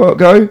 where have I got to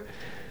go?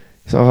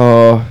 He's like,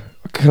 oh,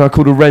 can I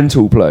call the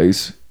rental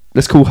place?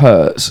 Let's call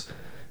Hertz.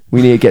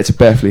 We need to get to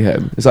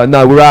Bethlehem. It's like,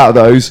 no, we're out of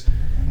those.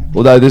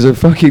 Although there's a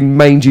fucking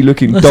mangy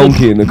looking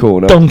donkey in the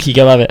corner. Donkey,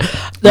 go have it.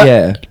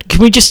 Yeah. Can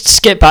we just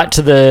skip back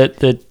to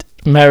the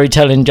Mary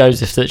telling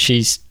Joseph that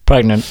she's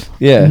pregnant?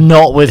 Yeah.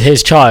 Not with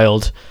his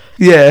child.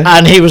 Yeah.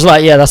 And he was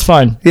like, yeah, that's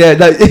fine. Yeah.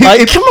 No,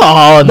 come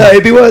on. No,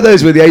 it'd be one of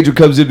those where the angel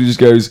comes in and just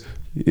goes,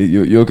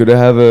 you're going to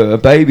have a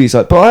baby. He's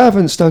like, but I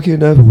haven't stuck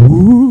in a...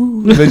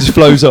 Woo. And then just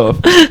flows off.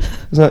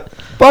 It's like,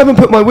 but I haven't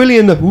put my willy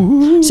in the...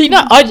 Woo. See,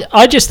 no,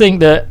 I just think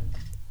that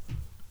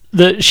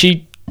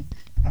she...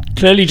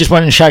 clearly just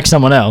went and shagged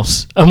someone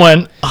else and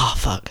went, oh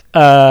fuck,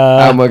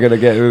 how am I going to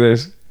get through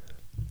this?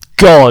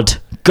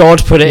 God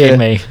put it in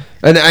me.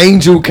 An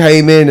angel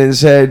came in and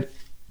said,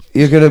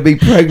 you're going to be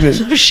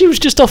pregnant. She was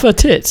just off her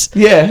tits.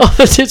 Yeah. Off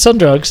her tits on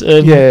drugs.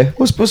 Yeah.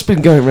 What's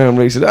been going around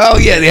recently? Oh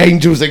yeah, the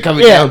angels are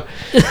coming down.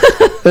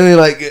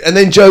 And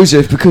then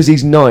Joseph, because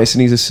he's nice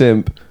and he's a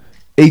simp,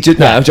 he just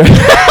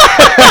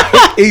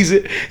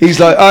he's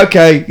like,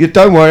 okay,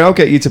 don't worry, I'll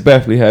get you to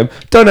Bethlehem.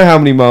 Don't know how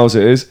many miles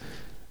it is.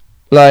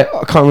 Like,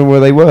 I can't remember where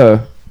they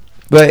were.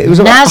 But it was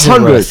about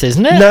Nazareth, 100.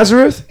 Isn't it?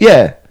 Nazareth?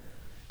 Yeah.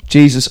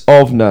 Jesus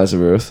of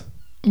Nazareth.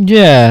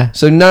 Yeah.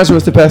 So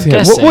Nazareth to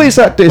Bethlehem. What is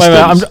that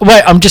distance?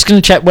 Wait, I'm just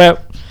going to check where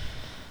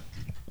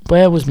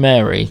was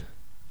Mary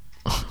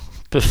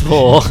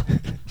before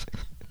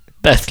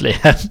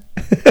Bethlehem?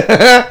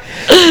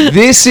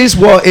 This is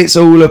what it's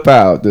all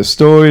about. The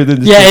story of the...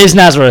 Yeah, it is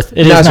Nazareth.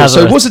 It is Nazareth.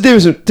 So what's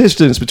the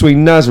distance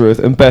between Nazareth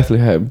and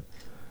Bethlehem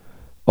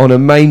on a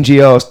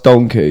mangy-ass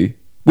donkey?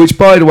 Which,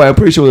 by the way, I'm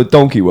pretty sure the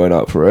donkey weren't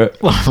up for it.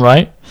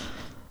 Right.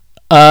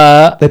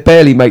 They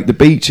barely make the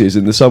beaches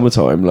in the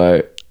summertime.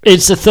 Like,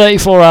 it's a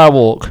 34-hour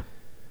walk.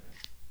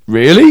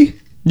 Really?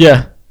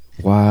 Yeah.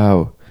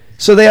 Wow.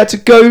 So they had to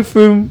go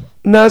from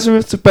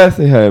Nazareth to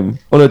Bethlehem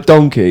on a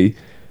donkey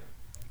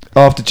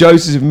after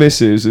Joseph and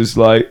Mrs. is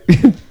like,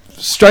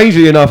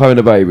 strangely enough, having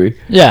a baby.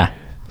 Yeah.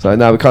 So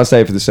no, we can't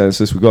stay for the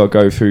census. We've got to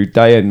go through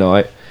day and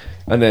night.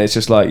 And then it's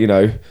just like,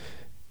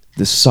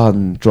 the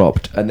sun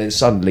dropped and then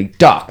suddenly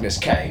darkness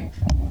came.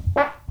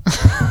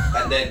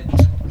 and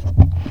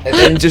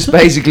then just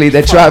basically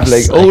they're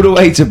travelling all the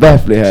way to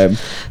Bethlehem.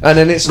 And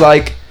then it's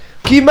like,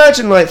 can you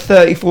imagine like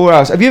 34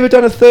 hours? Have you ever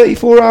done a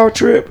 34-hour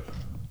trip?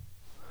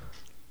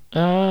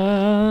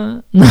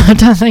 No, I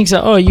don't think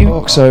so. Oh, you...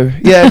 Oh, so,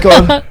 yeah, go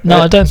on. No,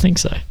 I don't think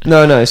so.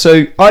 No.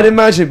 So I'd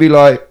imagine it'd be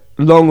like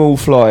long haul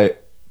flight,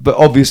 but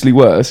obviously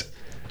worse.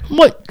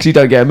 What? Because you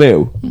don't get a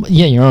meal.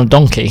 Yeah, you're on a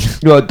donkey.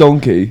 You're a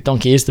donkey.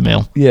 Donkey is the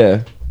meal.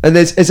 Yeah. And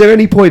is there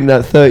any point in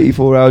that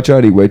 34-hour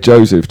journey where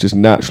Joseph just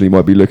naturally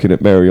might be looking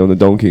at Mary on the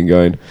donkey and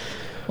going,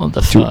 what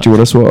the fuck? Do you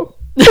want to swap?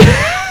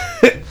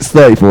 It's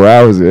 34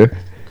 hours here.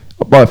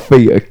 My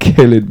feet are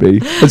killing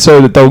me. And so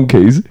are the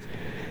donkeys.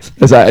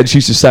 And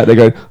she's just sat there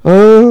going,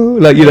 oh,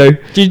 like, do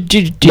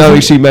you knowing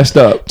think, she messed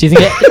up. Do you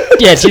think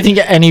do you think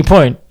at any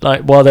point,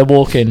 like while they're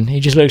walking, he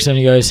just looks at them and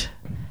he goes,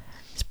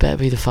 this better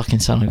be the fucking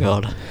Son of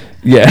God.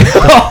 Yeah.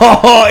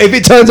 If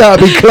it turns out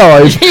to be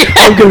Clive,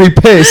 I'm going to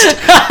be pissed.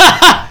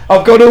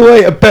 I've gone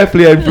away to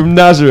Bethlehem from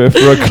Nazareth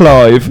for a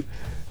Clive.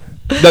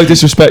 No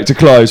disrespect to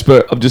Clives,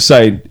 but I'm just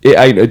saying, it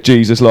ain't a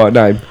Jesus-like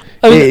name.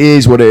 It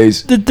is what it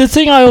is. The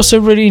thing I also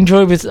really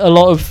enjoy with a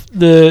lot of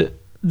the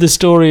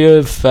story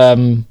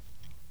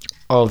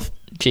of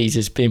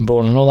Jesus being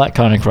born and all that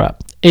kind of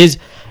crap is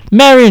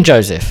Mary and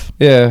Joseph.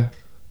 Yeah.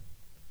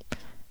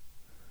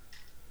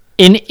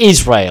 In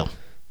Israel.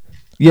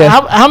 Yeah.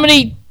 How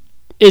many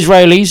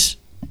Israelis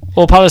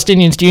or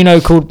Palestinians do you know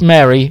called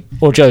Mary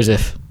or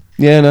Joseph?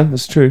 Yeah, no,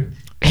 that's true.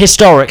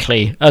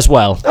 Historically as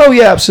well. Oh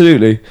yeah,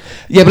 absolutely.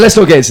 Yeah, but let's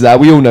not get into that.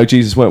 We all know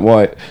Jesus weren't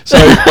white, so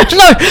no,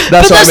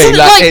 that's what I mean.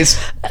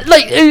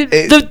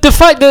 The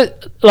fact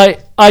that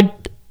like I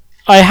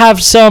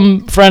have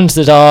some friends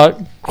that are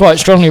quite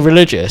strongly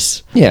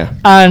religious. Yeah,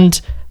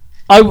 and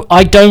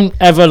I don't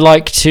ever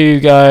like to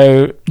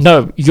go,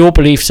 no, your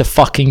beliefs are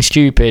fucking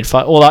stupid,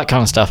 all that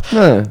kind of stuff.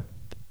 No.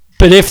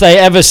 But if they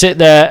ever sit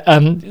there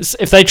and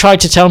if they try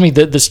to tell me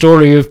that the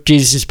story of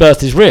Jesus'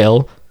 birth is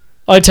real,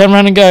 I turn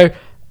around and go,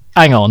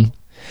 hang on.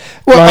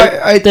 Well,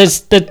 right?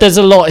 There's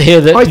a lot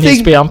here that needs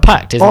to be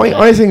unpacked, isn't there?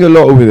 I think a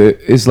lot of it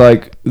is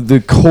like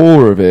the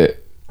core of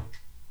it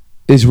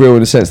is real in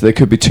the sense that there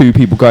could be two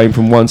people going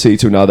from one city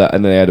to another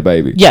and they had a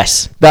baby.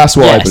 Yes. That's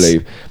what I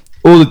believe.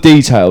 All the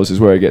details is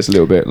where it gets a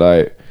little bit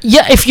like...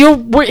 Yeah, if you're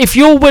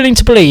willing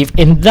to believe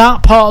in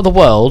that part of the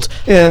world,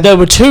 there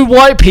were two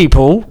white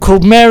people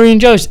called Mary and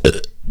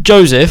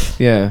Joseph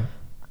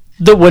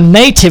that were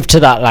native to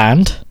that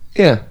land.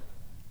 Yeah.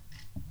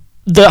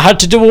 That had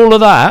to do all of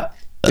that.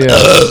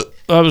 Yeah.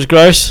 That was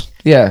gross.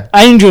 Yeah.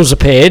 Angels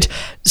appeared.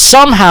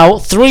 Somehow,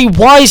 3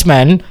 wise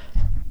men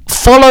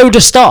followed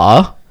a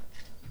star.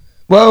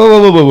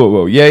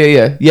 Whoa.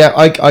 Yeah. Yeah,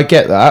 I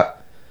get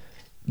that.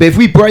 But if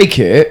we break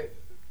it,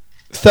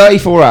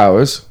 34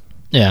 hours...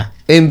 Yeah.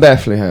 In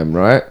Bethlehem,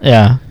 right?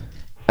 Yeah.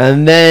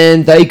 And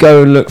then they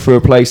go and look for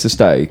a place to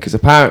stay because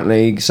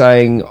apparently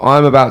saying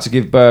I'm about to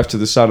give birth to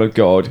the Son of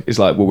God is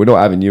like, well, we're not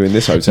having you in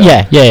this hotel.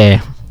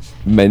 Yeah.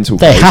 Mental.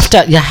 They case. have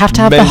to. You have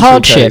to have Mental the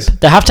hardship. Case.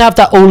 They have to have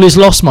that all is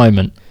lost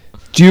moment.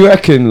 Do you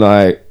reckon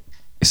like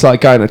it's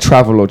like going to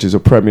travel lodges or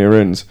Premier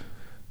Inns?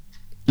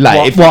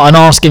 Like and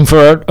asking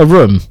for a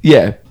room?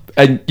 Yeah.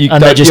 And you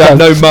have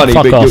no money,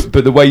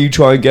 but the way you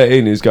try and get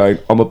in is going,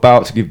 I'm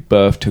about to give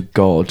birth to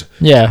God.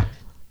 Yeah.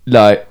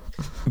 Like,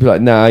 be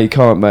like, nah, you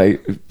can't,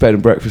 mate. Bed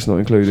and breakfast not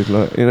included.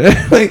 Like, you know,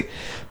 like,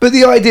 but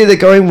the idea they're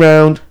going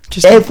round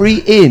every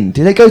inn.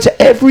 Did they go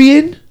to every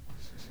inn?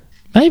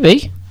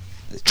 Maybe.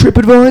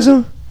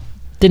 TripAdvisor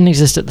didn't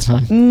exist at the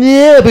time.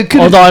 Yeah, but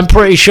although I'm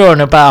pretty sure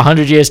in about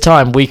 100 years'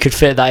 time we could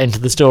fit that into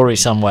the story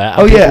somewhere.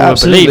 And people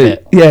would believe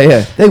it.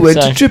 Yeah. They went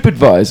to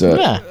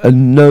TripAdvisor,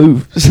 and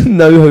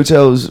no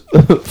hotels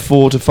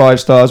 4 to 5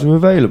 stars were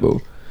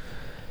available.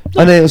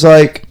 And it was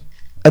like,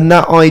 and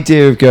that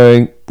idea of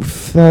going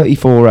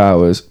 34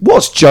 hours.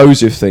 What's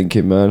Joseph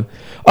thinking, man?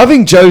 I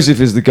think Joseph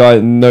is the guy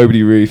that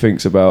nobody really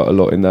thinks about a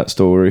lot in that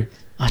story.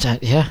 I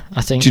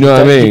think. Do you know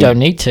what I mean? You don't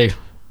need to.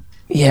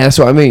 Yeah, that's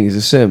what I mean. He's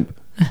a simp.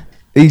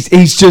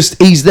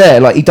 He's there.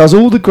 Like, he does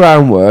all the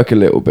groundwork a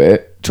little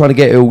bit, trying to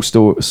get it all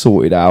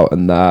sorted out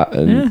and that.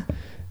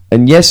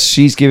 And yes,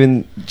 she is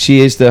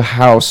the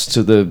house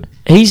to the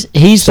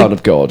Son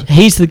of God.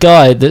 He's the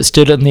guy that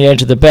stood on the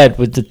edge of the bed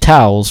with the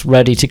towels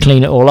ready to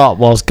clean it all up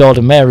whilst God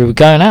and Mary were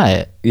going at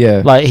it.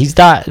 Yeah. Like,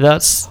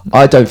 that's...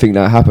 I don't think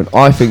that happened.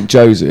 I think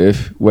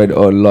Joseph went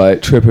on,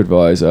 like,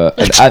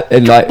 TripAdvisor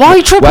and like...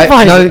 Why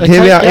TripAdvisor? No,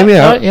 hear me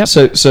out. Right, yep.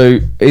 So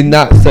in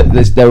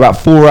that... they're about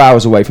 4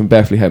 hours away from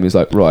Bethlehem. He's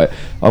like, right,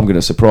 I'm going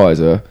to surprise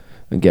her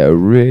and get a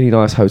really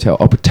nice hotel.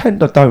 I'll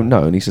pretend I don't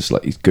know. And he's just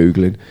like, he's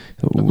Googling.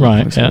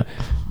 Right, yeah.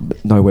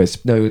 Nowhere's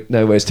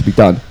to be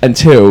done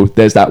until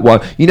there's that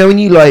one. You know when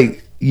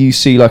you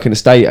see like an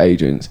estate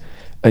agent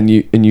and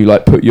you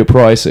like put your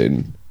price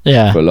in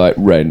for like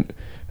rent.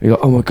 And you're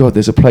like, oh my god,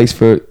 there's a place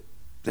for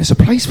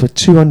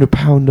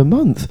 £200 a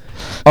month.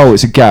 Oh,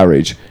 it's a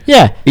garage.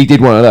 Yeah, he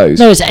did one of those.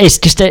 No, it's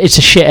just it's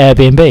a shit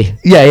Airbnb.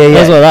 Yeah.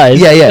 That's what that is.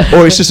 Yeah.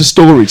 Or it's just a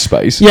storage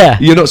space. Yeah,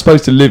 you're not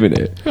supposed to live in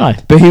it.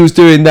 Right. But he was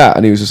doing that,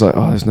 and he was just like,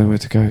 oh, there's nowhere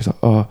to go. He's like,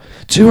 oh,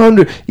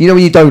 200. You know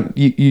when you don't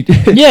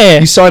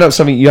you sign up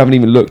something you haven't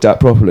even looked at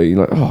properly.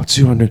 You're like, oh,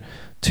 200.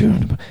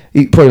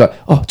 He probably like,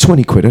 oh,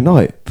 20 quid a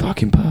night.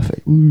 Fucking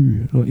perfect.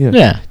 Ooh. Like,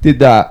 yeah. Did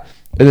that.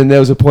 And then there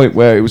was a point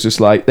where it was just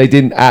like they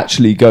didn't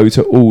actually go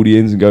to all the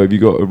inns and go, have you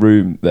got a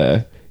room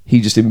there?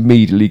 He just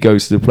immediately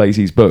goes to the place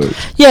he's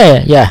booked.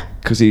 Yeah.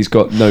 Because he's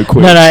got no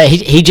quid. No.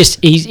 He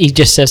just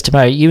says to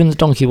Mary, you and the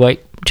donkey wait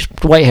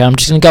here. I'm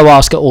just going to go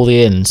ask at all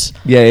the inns.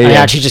 Yeah. And he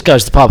actually just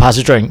goes to the pub, has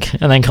a drink,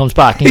 and then comes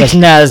back and goes,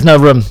 nah, there's no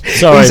room.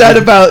 Sorry.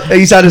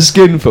 He's had a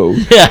skinful.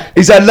 Yeah.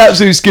 He's had an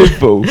absolute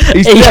skinful.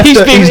 He's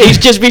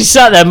just been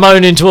sat there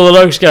moaning to all the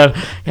locals going,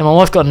 yeah, my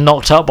wife got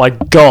knocked up by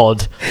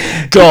God.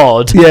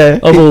 Yeah.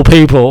 Of all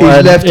people.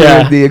 He's left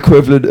her in the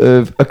equivalent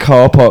of a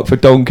car park for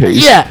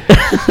donkeys. Yeah.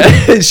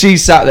 She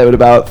sat there with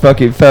about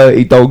fucking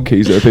 30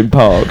 donkeys that have been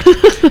parked.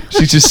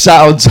 She just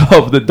sat on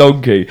top of the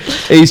donkey.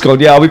 He's gone,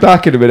 yeah, I'll be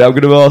back in a minute. I'm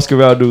going to ask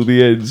around all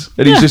the inns.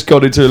 And he's just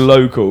gone into a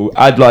local,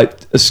 had like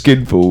a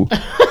skinful.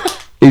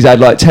 He's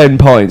had like 10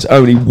 pints,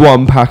 only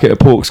 1 packet of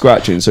pork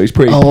scratching, so he's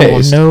pretty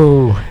pissed.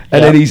 Oh, no.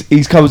 And then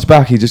he comes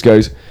back, he just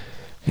goes,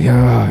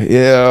 yeah,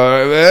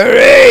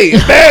 Mary,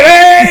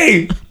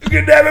 you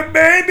can have a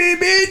baby,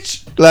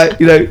 bitch. Like,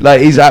 you know,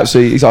 like he's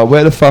like,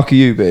 where the fuck have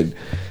you been?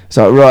 It's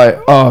like,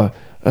 right,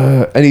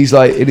 and he's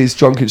like, in his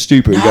drunken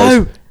stupor, he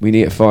goes, we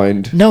need to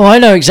find... No, I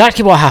know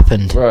exactly what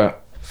happened. Right.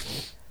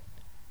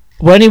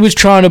 when he was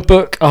trying to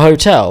book a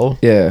hotel,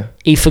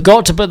 he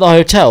forgot to book the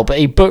hotel, but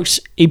he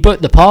booked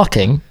the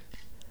parking.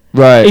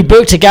 Right. He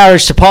booked a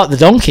garage to park the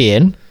donkey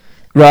in.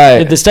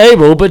 Right. In the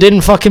stable, but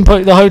didn't fucking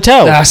book the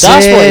hotel. That's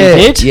what he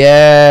did.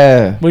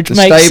 Yeah. Which the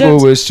makes stable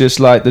sense. was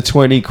just like the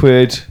 20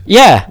 quid.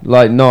 Yeah.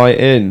 Like night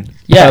in.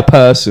 Per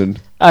person.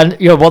 And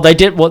what they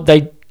did,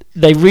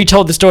 they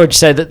retold the story to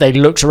say that they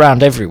looked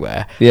around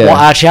everywhere. Yeah. What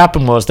actually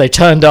happened was they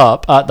turned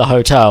up at the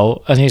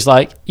hotel and he's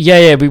like,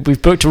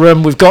 we've booked a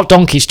room, we've got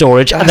donkey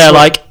storage. And they're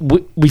like,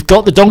 we've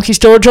got the donkey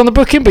storage on the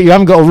booking, but you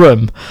haven't got a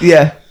room.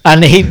 Yeah.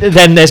 And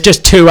then there's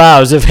just 2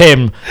 hours of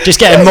him just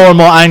getting more and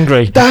more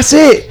angry. That's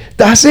it.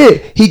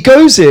 He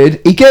goes in,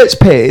 he gets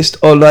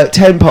pissed on like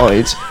 10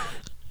 pints.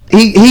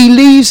 He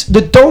leaves,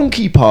 the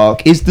donkey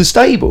park is the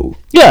stable.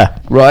 Yeah.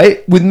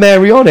 Right? With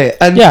Mary on it.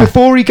 And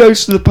before he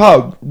goes to the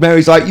pub,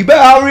 Mary's like, you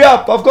better hurry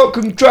up, I've got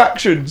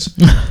contractions.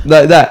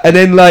 Like that. And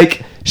then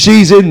like,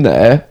 she's in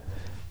there,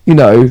 you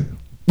know,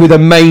 with a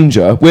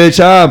manger, which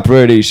I'm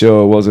pretty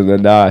sure wasn't the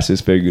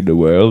nicest thing in the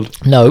world.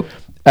 No.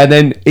 And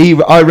then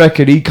I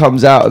reckon he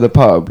comes out of the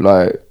pub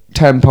like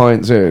 10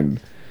 pints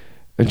in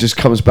and just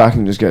comes back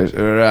and just goes,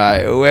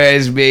 right,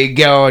 where's me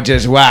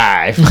gorgeous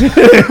wife?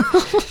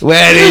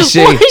 Where is she?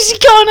 Why is he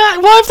going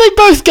out? Why have they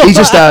both got He that?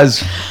 just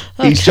has.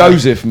 Okay. He's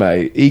Joseph,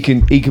 mate. He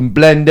can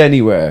blend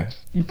anywhere.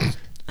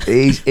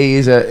 He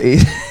is a.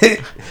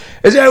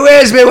 So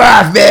where's my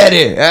wife,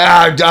 Mary?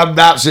 I'm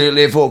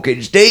absolutely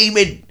fucking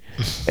steaming.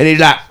 And he's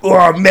like,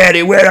 oh,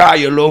 Mary, where are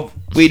you, love?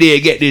 We need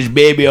to get this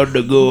baby on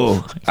the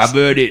go. I've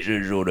heard it's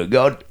the son of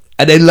God.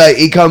 And then like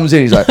he comes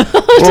in, he's like,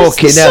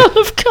 fucking hell. Son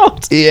of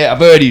God. Yeah, I've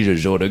heard he's the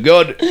son of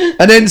God.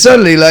 And then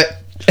suddenly like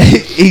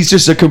he's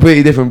just a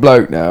completely different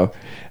bloke now.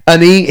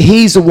 And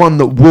he's the one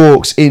that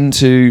walks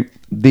into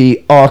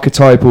the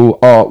archetypal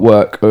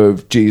artwork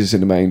of Jesus in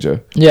the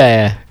manger.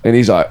 Yeah. And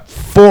he's like,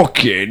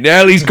 fucking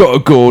hell, he's got a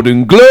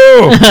golden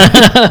glow.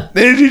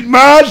 This is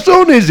my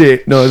son, is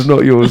it? No, it's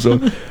not your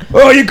son.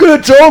 Oh, you could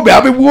have told me.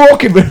 I've been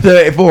walking for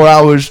 34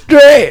 hours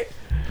straight.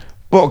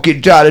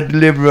 Fucking trying to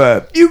deliver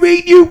her. You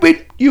mean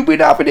you've been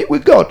having it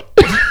with God?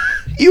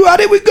 You had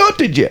it with God,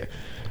 did you?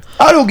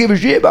 I don't give a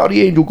shit about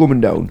the angel coming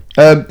down.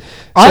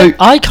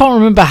 I can't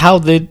remember how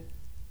the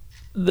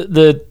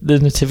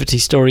nativity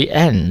story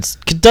ends.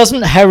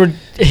 Doesn't Herod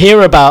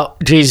hear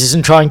about Jesus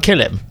and try and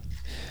kill him?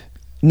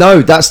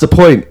 No, that's the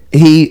point.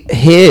 He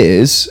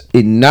hears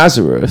in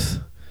Nazareth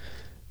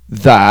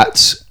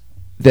that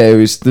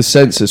there is the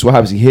census. What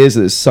happens? He hears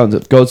that the sons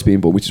of God's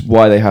being born, which is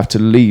why they have to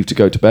leave to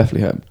go to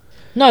Bethlehem.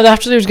 No, they have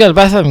to leave to go to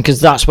Bethlehem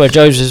because that's where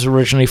Joseph is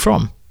originally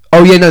from.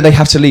 Oh yeah, no, they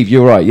have to leave.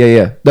 You're right.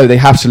 Yeah. No, they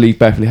have to leave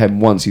Bethlehem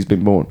once he's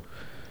been born.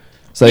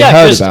 So they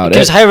heard about it.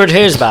 Because Herod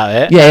hears about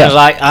it. Yeah. And he's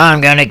like,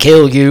 I'm going to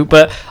kill you.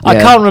 But I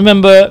can't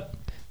remember.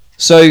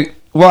 So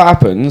what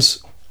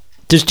happens?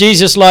 Does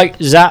Jesus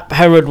like zap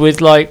Herod with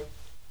like,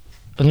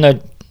 I don't know,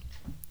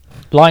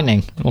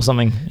 lightning or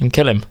something and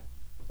kill him?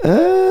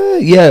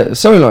 Yeah,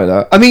 something like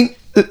that. I mean,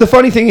 the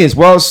funny thing is,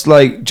 whilst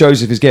like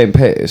Joseph is getting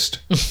pissed,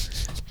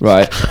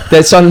 right?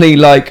 There's suddenly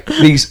like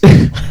these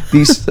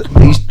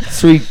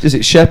three. Is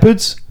it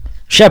shepherds?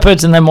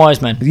 Shepherds and then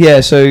wise men.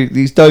 Yeah, so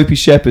these dopey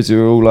shepherds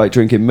who are all like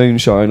drinking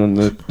moonshine on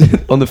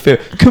the on the field,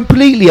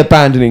 completely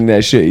abandoning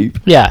their sheep.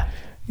 Yeah.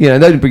 You know,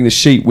 they don't bring the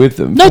sheep with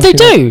them. No, they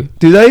do.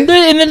 Do they?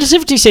 In the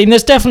nativity scene,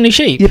 there's definitely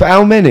sheep. Yeah, but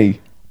how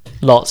many?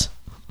 Lots.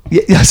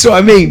 Yeah, that's what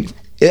I mean.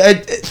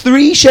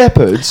 3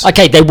 shepherds.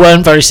 Okay, they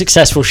weren't very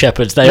successful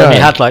shepherds. They only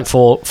had like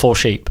four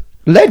sheep.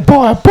 Led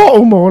by a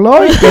bottle, more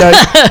like. You know,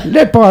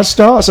 led by a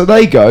star. So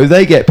they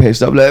get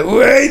pissed up. Like,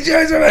 wait,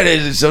 Joseph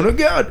is the son of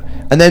God.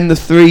 And then the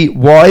 3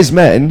 wise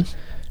men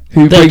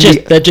who they're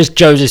just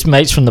Joseph's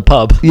mates from the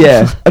pub.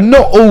 Yeah, and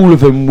not all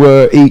of them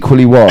were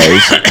equally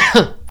wise.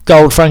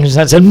 Gold,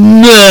 frankincense, and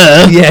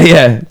myrrh.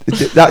 Yeah.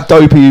 That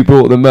dopey who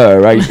brought the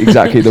myrrh ain't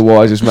exactly the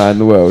wisest man in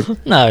the world.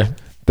 No.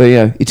 But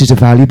yeah, it is a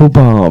valuable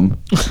balm.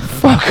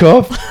 Fuck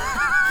off.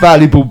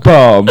 Valuable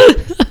balm.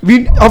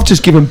 I've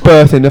just given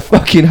birth in a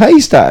fucking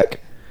haystack.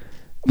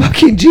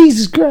 Fucking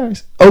Jesus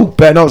Christ. Oh,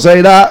 better not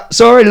say that.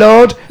 Sorry,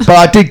 Lord. But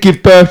I did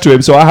give birth to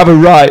him, so I have a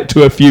right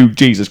to a few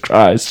Jesus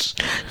Christs.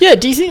 Yeah,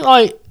 do you think,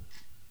 like,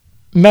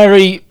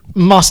 Mary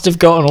must have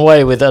gotten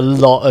away with a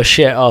lot of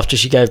shit after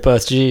she gave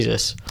birth to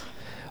Jesus?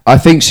 I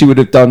think she would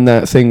have done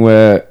that thing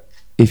where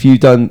if you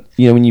done,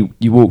 you know, when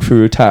you walk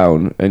through a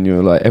town and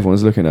you're like,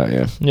 everyone's looking at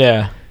you.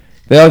 Yeah.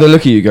 They either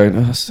look at you going,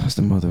 oh, that's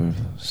the mother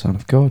of the Son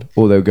of God.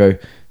 Or they'll go,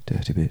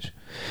 dirty bitch.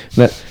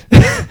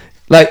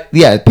 Like,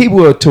 yeah,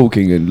 people are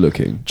talking and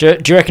looking. Do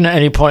you reckon at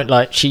any point,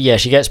 like, she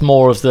gets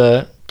more of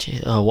the,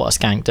 oh, what a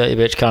skank, dirty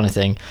bitch kind of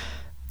thing?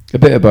 A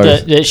bit of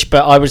both.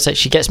 But I would say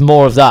she gets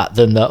more of that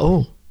than the,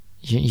 oh,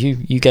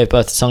 you gave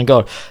birth to the Son of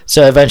God.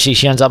 So eventually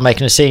she ends up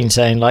making a scene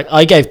saying, like,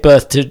 I gave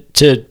birth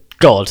to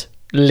God,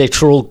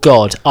 literal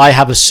God. I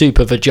have a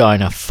super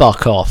vagina.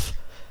 Fuck off.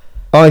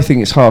 I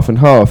think it's half and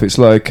half. It's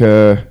like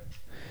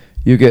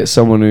you get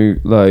someone who,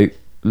 like,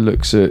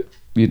 looks at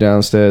your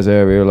downstairs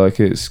area like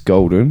it's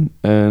golden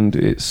and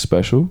it's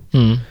special,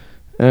 and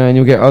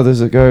you'll get others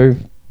that go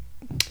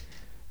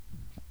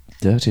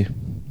dirty.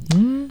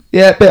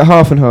 Yeah, a bit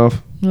half and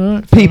half.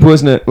 Right, people,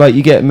 isn't it? Like,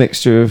 you get a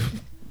mixture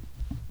of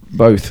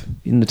both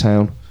in the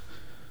town.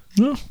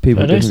 Yeah,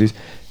 people different.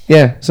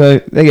 Yeah, so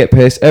they get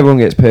pissed. Everyone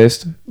gets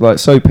pissed. Like,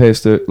 so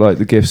pissed that, like,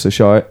 the gifts are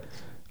shite.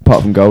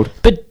 Apart from gold.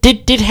 But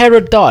did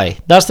Herod die?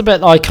 That's the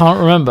bit I can't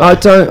remember. I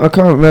can't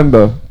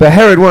remember. But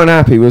Herod wasn't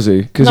happy, was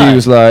he? Because he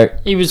was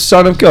like, he was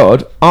son of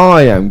God.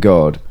 I am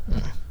God.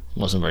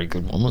 Wasn't a very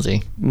good one, was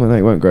he? Well, no,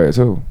 he weren't great at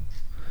all.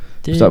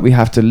 It's like, we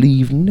have to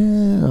leave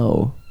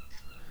now.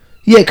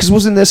 Yeah, because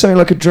wasn't there something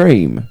like a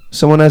dream?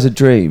 Someone has a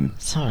dream.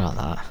 Something like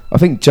that. I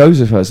think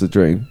Joseph has the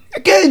dream.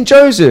 Again,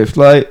 Joseph,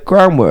 like,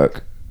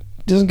 groundwork.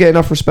 Doesn't get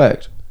enough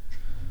respect.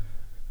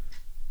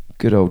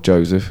 Good old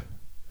Joseph.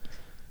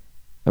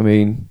 I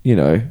mean, you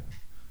know,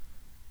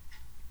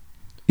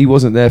 he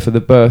wasn't there for the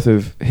birth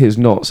of his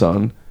not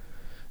son.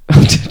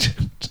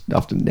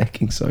 After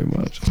necking so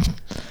much.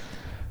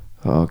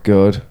 Oh,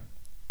 God.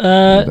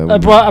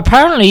 Well,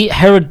 apparently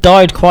Herod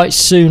died quite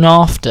soon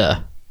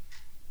after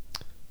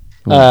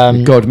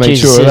God made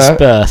Jesus' sure of that.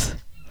 birth.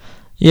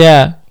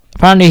 Yeah.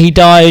 Apparently he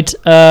died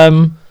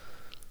around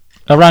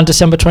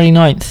December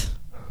 29th.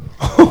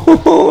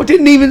 Oh,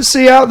 didn't even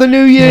see out the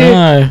new year.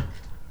 No.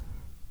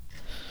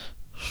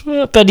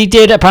 But he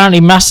did apparently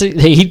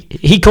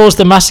he caused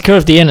the massacre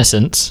of the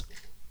innocents.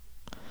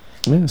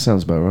 Yeah,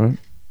 sounds about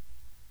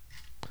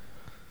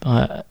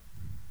right.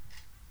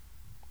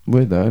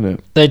 Weird though, isn't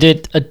it? They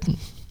did.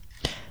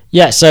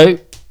 So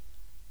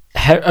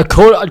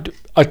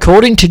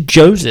according to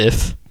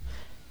Joseph,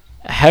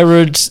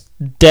 Herod's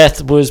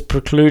death was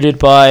precluded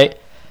by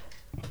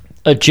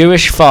a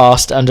Jewish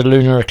fast and a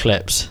lunar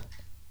eclipse.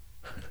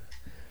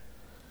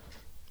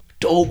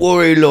 Don't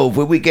worry, love.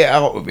 When we get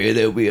out of here,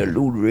 there'll be a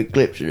lunar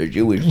eclipse and a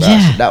Jewish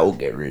fast, and that will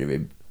get rid of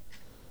him.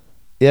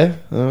 Yeah?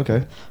 Oh,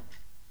 okay.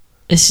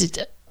 This is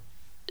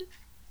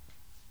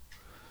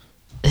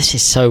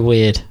so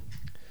weird.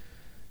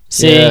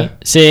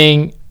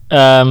 Seeing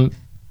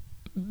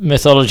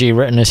mythology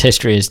written as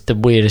history is the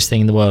weirdest thing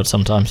in the world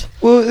sometimes.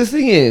 Well, the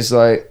thing is,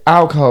 like,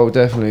 alcohol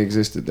definitely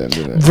existed then,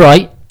 didn't it?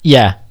 Right,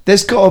 yeah.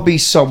 There's got to be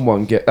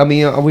someone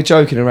we're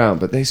joking around,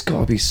 but there's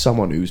got to be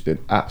someone who's been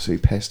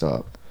absolutely pissed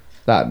up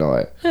that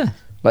night. Yeah.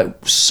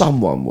 Like,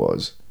 someone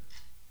was.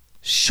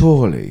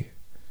 Surely.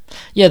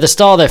 Yeah, the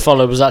star they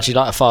followed was actually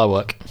like a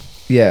firework.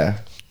 Yeah.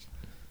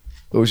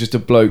 It was just a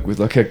bloke with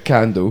like a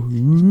candle.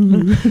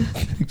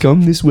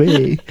 Come this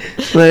way.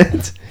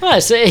 Right,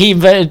 so he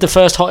invented the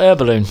first hot air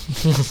balloon.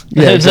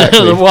 Yeah,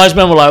 exactly. The wise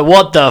men were like,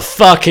 what the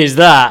fuck is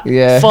that?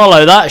 Yeah.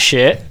 Follow that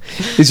shit.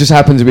 It just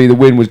happened to be the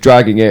wind was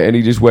dragging it and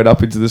he just went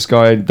up into the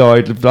sky and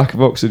died of lack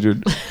of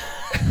oxygen.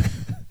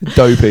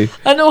 Dopey.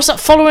 And also,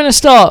 following a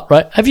star,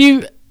 right? Have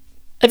you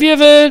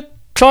ever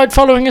tried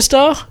following a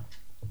star?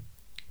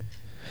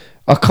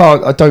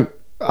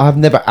 I've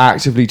never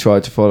actively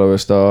tried to follow a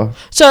star.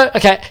 So,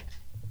 okay,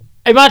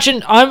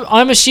 imagine,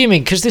 I'm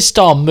assuming, because this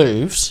star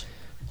moves,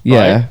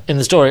 yeah, right, in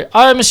the story,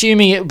 I'm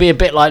assuming it would be a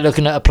bit like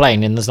looking at a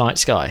plane in the night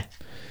sky.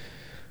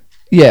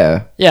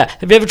 Yeah. Yeah.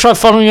 Have you ever tried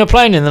following a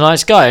plane in the night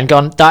sky and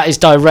gone, that is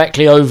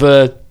directly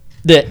over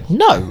the...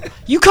 No.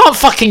 You can't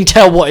fucking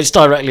tell what it's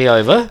directly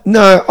over.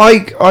 No, I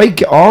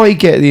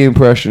get the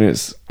impression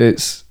it's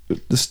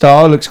the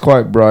star looks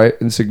quite bright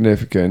and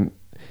significant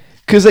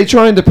because they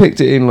try and depict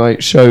it in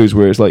like shows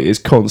where it's like it's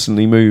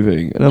constantly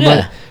moving, and I'm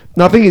like,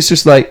 no, I think it's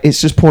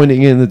just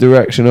pointing in the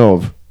direction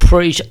of.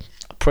 Pretty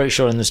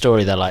sure in the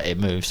story they're like, it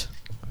moves.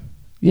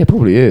 Yeah,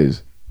 probably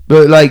is.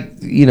 But like,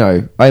 you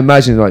know, I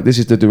imagine like this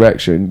is the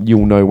direction,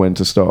 you'll know when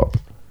to stop.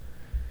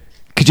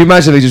 Could you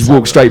imagine they just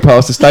walked straight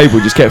past the stable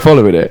and just kept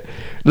following it?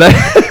 Like,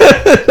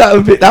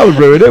 that would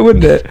ruin it,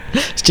 wouldn't it?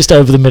 It's just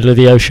over the middle of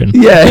the ocean.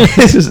 Yeah,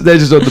 they're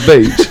just on the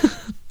beach.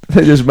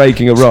 They're just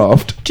making a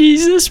raft.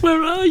 Jesus,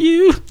 where are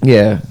you?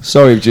 Yeah,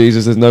 sorry,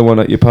 Jesus, there's no one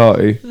at your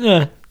party.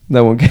 Yeah.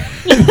 No one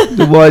cares.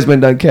 The wise men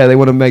don't care. They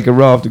want to make a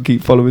raft and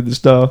keep following the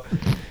star.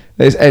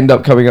 They just end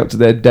up coming up to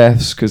their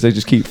deaths because they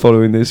just keep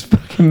following this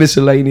fucking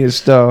miscellaneous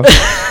star.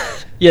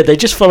 Yeah, they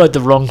just followed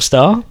the wrong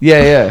star.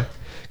 Yeah, yeah.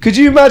 Could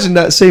you imagine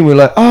that scene where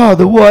like,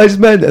 the wise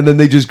men, and then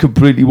they just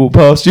completely walk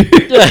past you?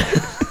 Yeah.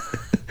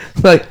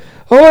 Like,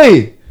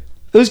 oi,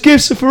 those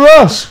gifts are for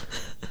us.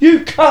 You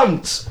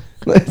cunts.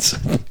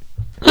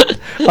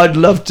 I'd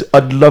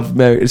love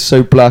Mary. It's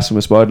so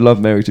blasphemous, but I'd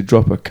love Mary to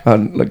drop a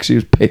cunt like she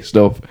was pissed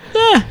off.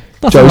 Yeah.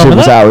 Joseph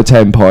was out of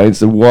 10 pints.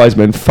 The wise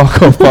men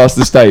fuck off past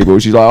the stable.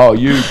 She's like, "Oh,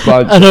 you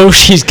bunch!" And all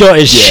she's got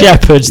is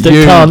shepherds that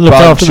can't look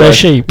after their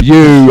sheep.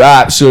 You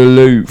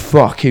absolute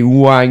fucking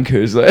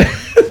wankers!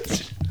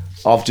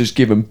 I've just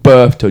given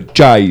birth to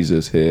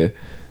Jesus here.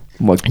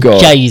 Oh my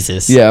God,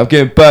 Jesus! Yeah, I've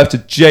given birth to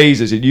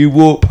Jesus, and you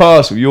walk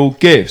past with your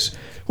gifts.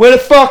 Where the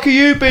fuck have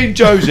you been,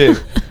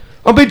 Joseph?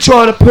 I've been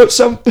trying to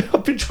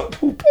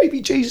pull baby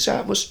Jesus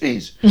out of my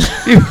sneeze.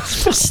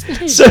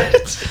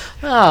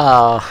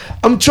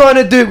 I'm trying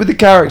to do it with the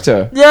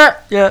character. Yeah,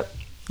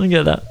 I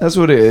get that. That's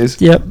what it is.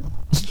 Yep.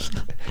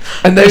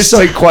 And there's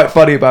something quite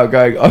funny about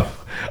going, I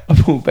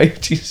pulled baby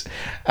Jesus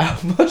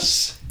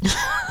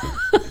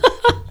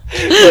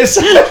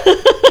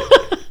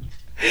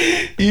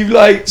You've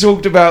like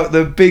talked about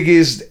the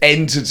biggest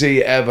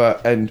entity ever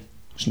and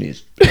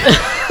sneeze.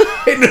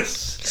 In a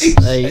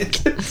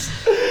sentence.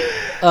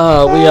 We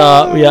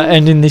are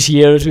ending this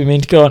year as we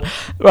mean to go on.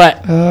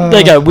 Right, there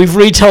you go. We've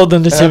retold the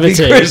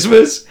nativity. Happy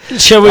Christmas.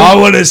 Shall we? I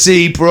want to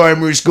see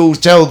primary schools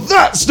tell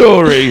that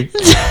story.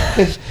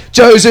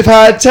 Joseph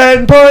had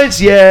 10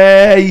 points.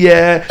 Yeah,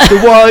 yeah.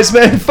 The wise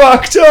men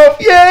fucked up.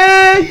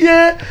 Yeah,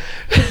 yeah.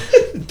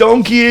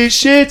 Donkey is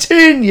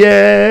shitting.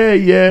 Yeah,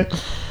 yeah.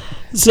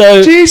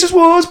 So Jesus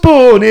was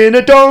born in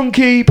a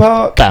donkey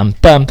park. Bam,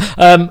 bam.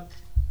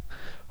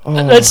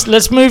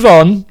 Let's move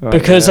on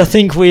because I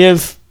think we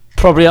have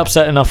probably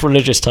upset enough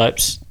religious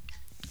types.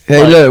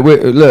 Hey,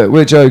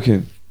 we're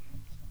joking.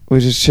 We're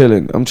just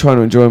chilling. I'm trying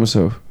to enjoy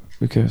myself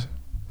because.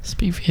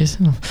 Speak for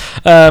yourself.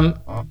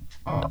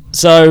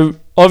 So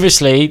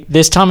obviously,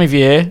 this time of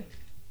year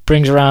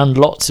brings around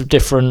lots of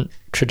different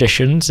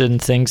traditions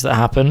and things that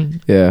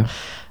happen. Yeah.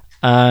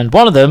 And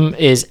one of them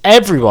is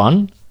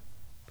everyone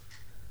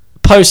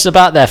posts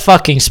about their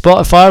fucking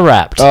Spotify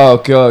Wrapped. Oh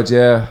god,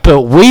 yeah.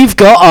 But we've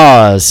got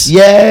ours.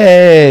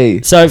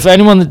 Yay! So for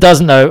anyone that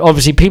doesn't know,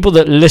 obviously people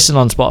that listen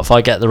on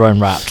Spotify get their own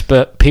Wrapped,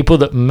 but people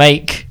that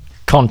make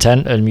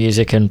content and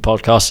music and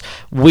podcasts,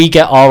 we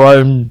get our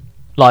own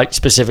like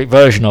specific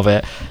version of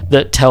it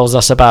that tells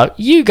us about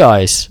you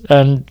guys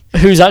and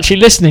who's actually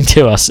listening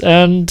to us.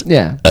 And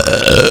yeah,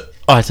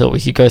 I thought we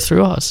could go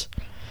through ours.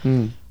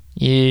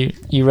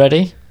 You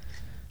ready?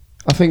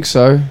 I think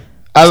so.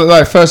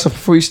 Right, first off,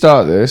 before you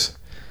start this,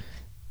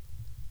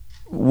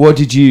 what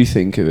did you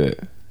think of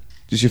it?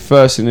 Just your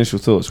first initial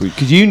thoughts.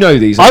 Because you know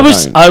these.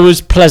 I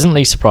was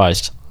pleasantly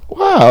surprised.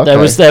 Wow. Okay.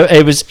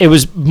 It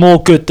was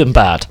more good than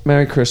bad.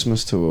 Merry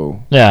Christmas to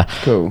all. Yeah.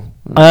 Cool.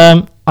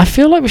 I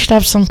feel like we should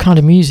have some kind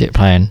of music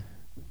playing.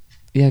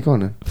 Yeah, go on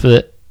then. For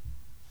the.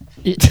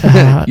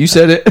 You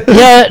said it.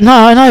 Yeah. No,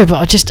 I know, but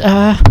I just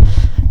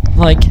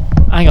like.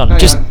 Hang on.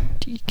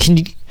 Can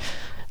you?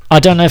 I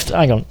don't know if.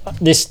 Hang on.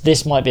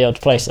 This might be able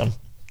to play some.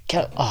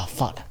 Oh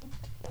fuck.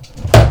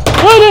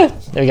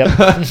 There we go.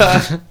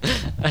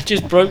 I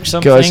just broke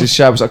something. Guys, it's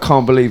Shabs. I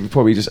can't believe we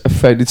probably just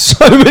offended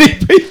so many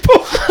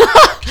people.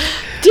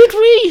 Did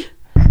we?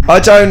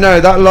 I don't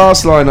know. That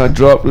last line I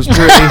dropped was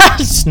pretty.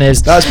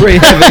 Snizzed. That's pretty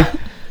heavy.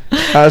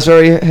 That's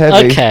very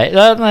heavy. Okay.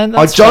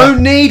 I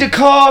don't need a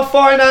car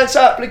finance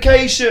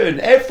application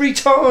every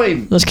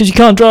time. That's because you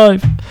can't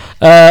drive.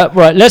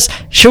 Right.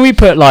 Shall we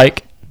put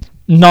like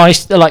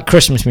nice like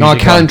Christmas music? No, I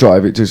can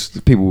drive. It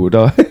just people will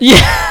die.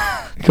 Yeah.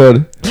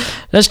 Good.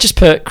 Let's just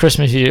put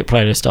Christmas music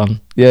playlist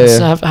on. Yeah. Let's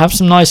have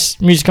some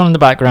nice music on in the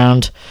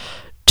background.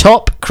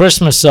 Top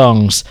Christmas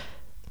songs.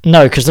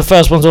 No, because the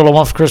first one's All I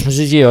Want for Christmas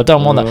Is You. I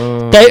don't want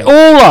that. They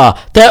all are.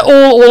 They're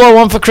all I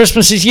Want for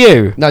Christmas Is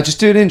You. No, just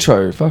do an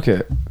intro. Fuck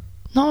it.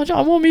 No,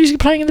 I want music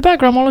playing in the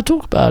background while I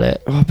talk about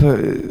it. Oh,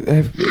 but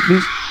that's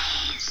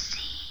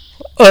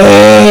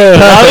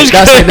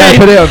it. No,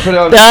 put it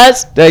on.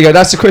 There you go.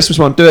 That's the Christmas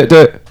one. Do it.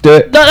 No,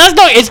 that's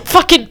not. It's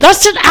fucking.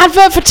 That's an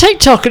advert for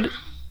TikTok.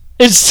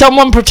 It's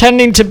someone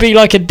pretending to be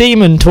like a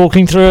demon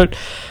talking through it.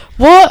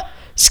 What?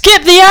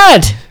 Skip the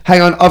ad.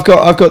 Hang on. I've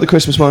got the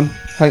Christmas one.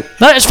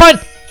 No, it's fine.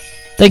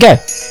 There you go.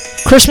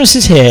 Christmas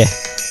is here.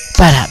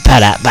 By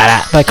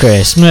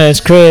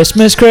Christmas.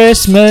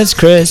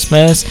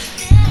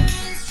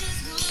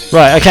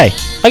 Right, okay.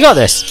 I got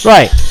this.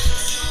 Right.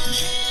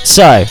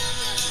 So,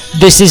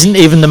 this isn't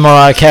even the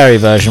Mariah Carey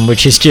version,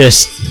 which is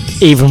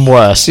just even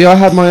worse. See, I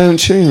had my own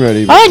tune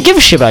ready. I don't give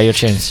a shit about your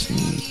tunes.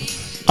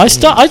 No.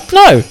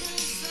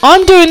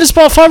 I'm doing the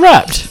Spotify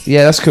Wrapped.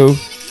 Yeah, that's cool.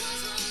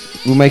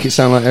 We'll make it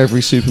sound like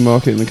every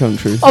supermarket in the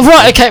country. Oh,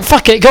 right, okay,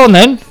 fuck it. Go on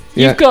then.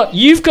 Yeah.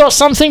 You've got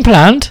something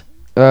planned.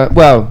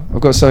 Well,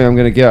 I've got something I'm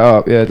going to get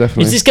up. Yeah,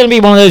 definitely. Is this going to be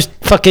one of those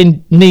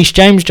fucking niche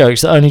James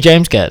jokes that only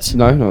James gets?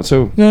 No, not at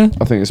all. Yeah.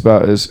 I think it's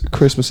about as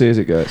Christmassy as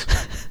it gets.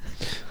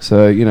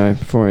 So,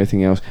 before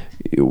anything else,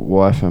 your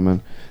wife,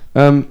 man.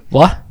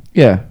 What?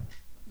 Yeah.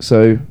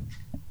 So.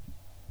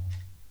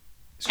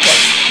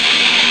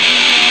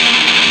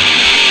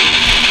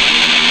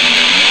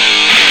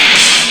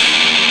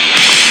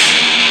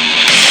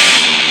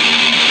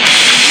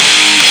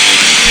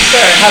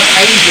 It has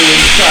Angel in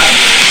the track.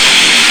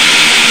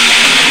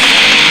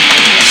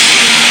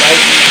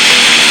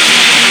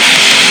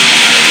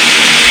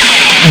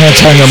 I'm going to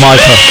turn your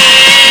mic off.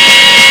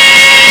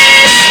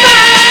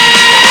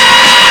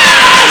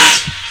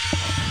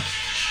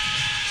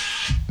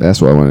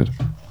 That's what I wanted.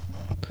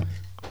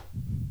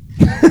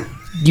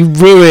 You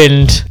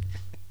ruined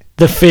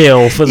the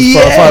feel for the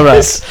Spotify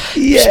Wrapped. Yes.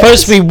 It's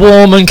supposed to be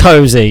warm and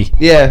cozy.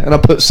 Yeah, and I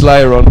put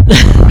Slayer on.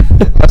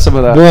 That's some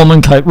of that. Warm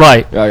and cozy.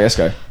 Right. Yeah, let's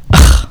go.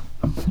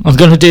 I'm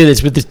going to do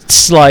this with the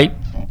slight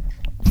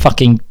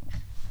fucking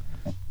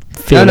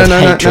feel of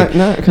hatred.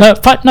 No. Okay. No,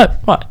 fine, no.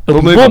 Right.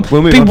 We'll move on.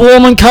 Be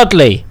warm and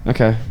cuddly.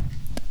 Okay.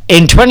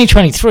 In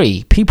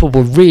 2023, people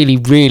were really,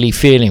 really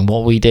feeling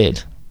what we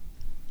did.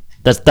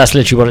 That's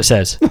literally what it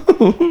says.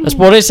 That's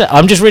what it says.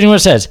 I'm just reading what it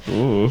says.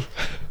 Ooh.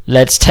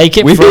 Let's take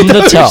it from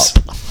the top.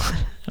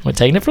 We're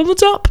taking it from the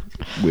top.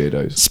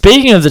 Weirdos.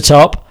 Speaking of the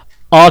top,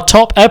 Our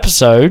top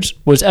episode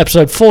was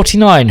episode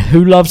 49,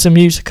 Who Loves a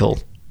Musical?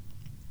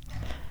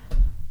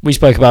 We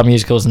spoke about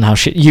musicals and how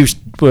shit... You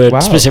were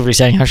specifically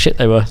saying how shit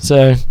they were.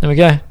 So, there we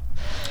go.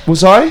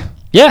 Was I?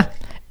 Yeah.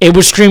 It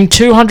was streamed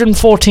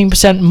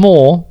 214%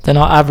 more than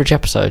our average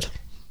episode.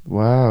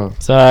 Wow.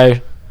 So...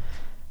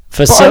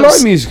 But I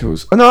like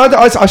musicals. No,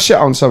 I shit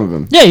on some of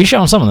them. Yeah, you shit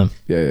on some of them.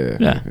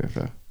 Yeah.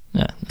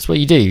 Yeah, that's what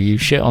you do. You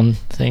shit on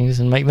things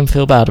and make them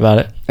feel bad about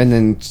it. And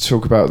then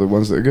talk about the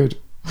ones that are good.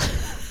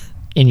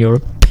 In your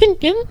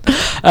opinion.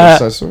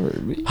 So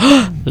sorry.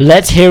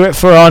 Let's hear it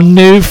for our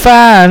new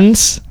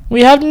fans.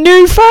 We have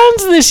new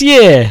fans this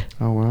year.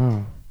 Oh,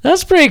 wow.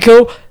 That's pretty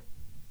cool.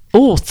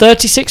 Oh,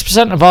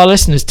 36% of our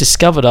listeners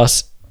discovered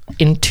us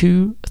in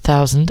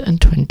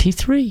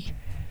 2023.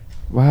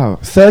 Wow.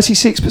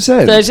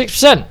 36%?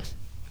 36%.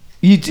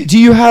 Do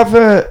you have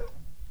the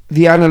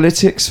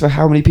analytics for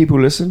how many people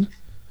listen?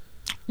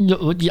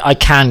 I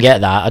can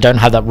get that. I don't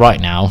have that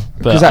right now.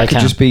 Because that could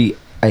just be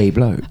a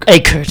bloke.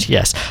 It could,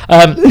 yes.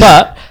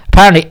 But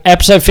apparently,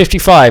 episode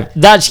 55,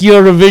 that's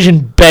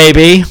Eurovision,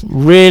 baby,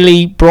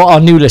 really brought our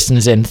new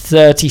listeners in.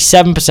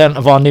 37%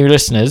 of our new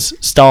listeners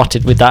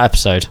started with that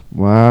episode.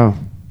 Wow.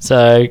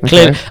 So,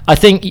 clearly, I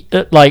think,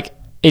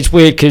 it's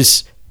weird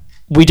because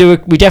we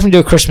definitely do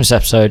a Christmas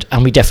episode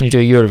and we definitely do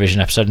a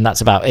Eurovision episode, and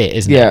that's about it,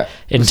 isn't it?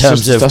 In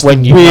terms of that's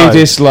when the you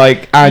weirdest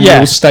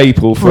annual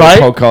staple for a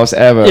podcast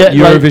ever. Yeah,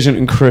 Eurovision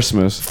and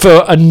Christmas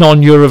for a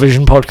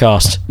non-Eurovision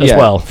podcast as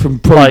well. From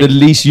probably the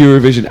least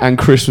Eurovision and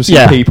Christmassy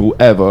people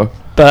ever.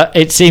 But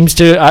it seems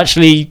to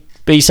actually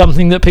be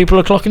something that people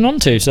are clocking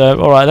onto. So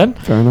all right then,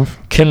 fair enough.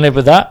 Can live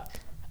with that.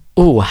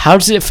 Oh, how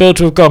does it feel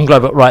to have gone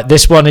global? Right,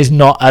 this one is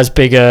not as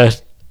big an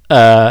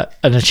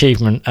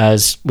achievement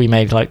as we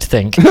may like to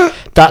think.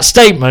 That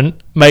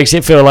statement makes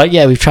it feel like,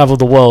 we've travelled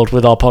the world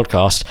with our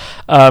podcast.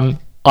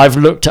 I've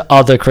looked at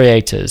other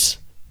creators,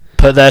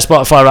 put their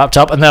Spotify Wrapped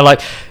up, and they're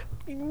like,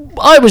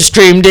 I was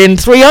streamed in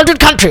 300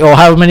 countries, or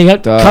however many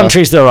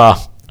countries there are.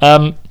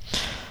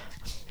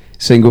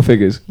 Single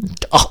figures.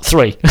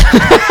 3.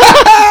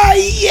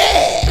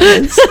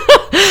 Yes!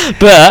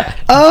 But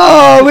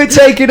we're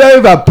taking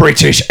over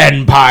British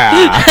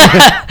Empire.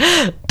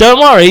 Don't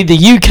worry, the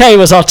UK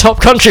was our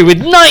top country with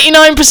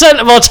 99%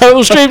 of our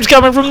total streams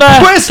coming from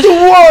there. Where's the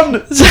one?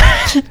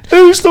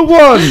 Who's the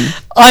one?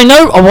 I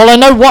know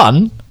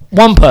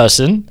one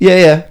person.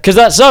 Yeah. Because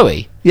that's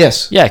Zoe.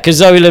 Yes. Yeah, because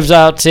Zoe lives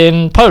out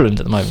in Poland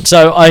at the moment.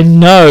 So I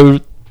know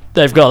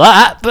they've got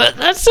that, but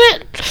that's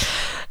it.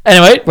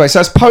 Anyway. Wait, so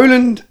that's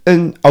Poland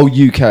and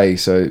UK,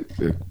 so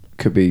it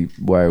could be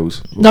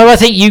Wales. No, I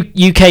think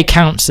UK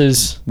counts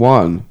as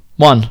one.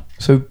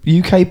 So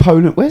UK,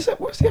 Poland, where's the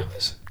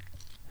others?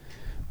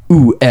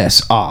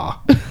 USR.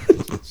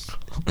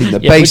 In the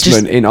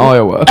basement in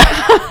Iowa.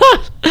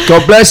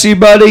 God bless you,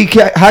 buddy.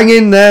 Hang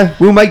in there.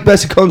 We'll make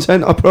better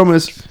content, I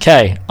promise.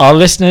 Okay, our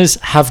listeners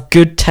have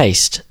good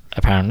taste,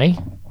 apparently.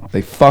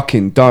 They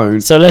fucking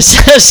don't. So let's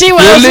see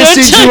what you're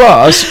listening to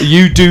us.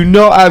 You do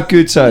not have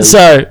good taste.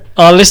 So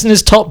our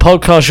listeners' top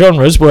podcast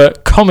genres were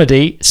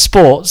comedy,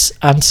 sports,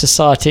 and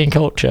society and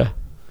culture.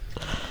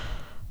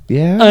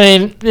 Yeah. I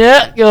mean,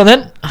 go on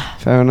then.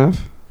 Fair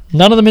enough.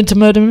 None of them into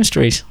murder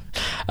mysteries.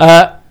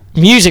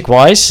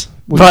 Music-wise,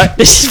 right?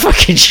 This is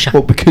fucking shit.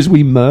 What? Because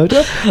we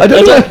murder? I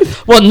don't know.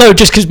 Well, no,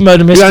 just because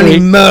murder mystery. Only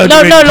murder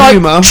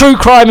like true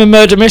crime and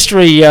murder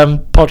mystery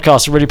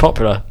podcasts are really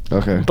popular.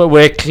 Okay. But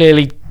we're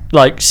clearly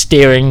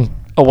steering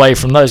away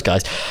from those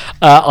guys.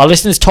 Our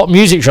listeners' top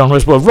music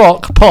genres were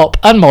rock, pop,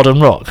 and modern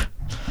rock.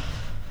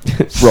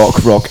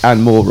 rock,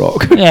 and more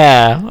rock.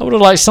 Yeah, I would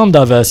have liked some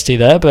diversity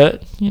there,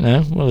 but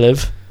we'll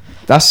live.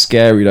 That's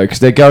scary though, because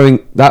they're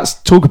going. That's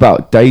talk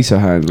about data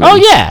handling. Oh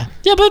yeah,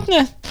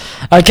 but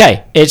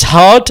okay. It's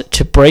hard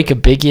to break a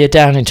big year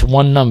down into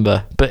one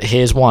number, but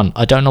here's one.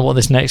 I don't know what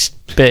this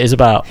next bit is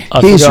about.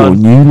 Here's your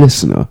new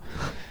listener.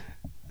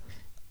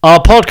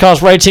 Our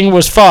podcast rating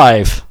was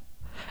 5.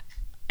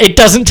 It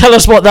doesn't tell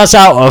us what that's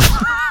out of.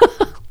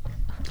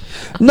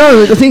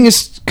 No, the thing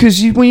is,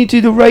 because when you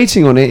do the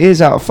rating on it, it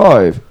is out of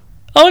 5.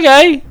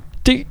 Okay.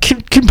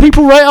 Can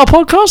people rate our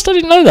podcast? I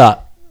didn't know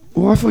that.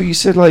 Well, I thought you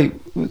said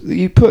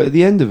you put at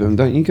the end of them,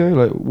 don't you?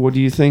 Go what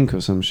do you think or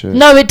some shit?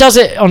 No, it does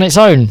it on its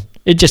own.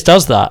 It just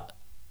does that.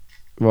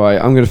 Right,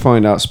 I'm going to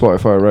find out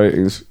Spotify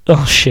ratings.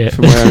 Oh shit!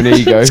 For my own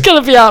ego. It's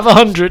going to be out of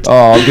 100.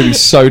 Oh, I'm going to be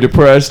so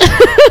depressed.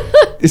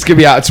 It's going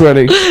to be out of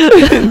 20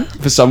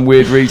 for some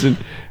weird reason.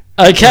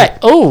 Okay.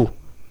 Oh,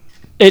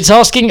 it's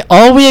asking,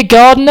 are we a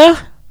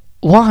gardener?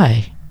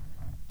 Why?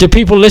 Do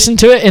people listen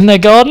to it in their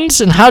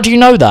gardens? And how do you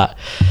know that?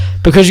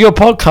 Because your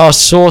podcast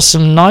saw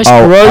some nice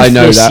growth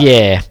this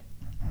year.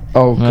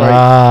 Oh, great.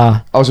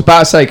 I was about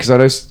to say,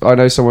 because I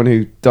know someone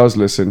who does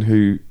listen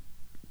who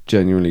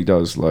genuinely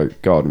does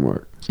garden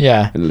work.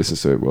 Yeah. And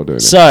listens to it while doing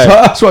it. So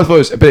that's what I thought it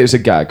was, but it was a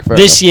gag.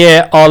 This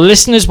year, our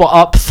listeners were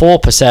up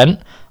 4%.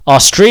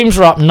 Our streams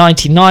were up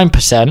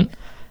 99%.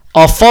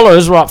 Our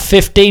followers were up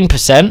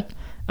 15%.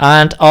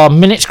 And our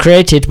minutes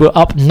created were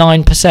up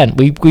 9%.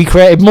 We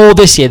created more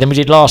this year than we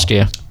did last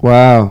year.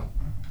 Wow.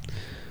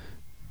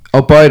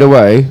 Oh, by the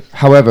way,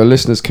 however,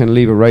 listeners can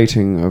leave a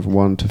rating of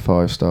 1 to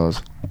 5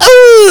 stars.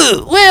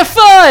 Oh, we're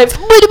 5.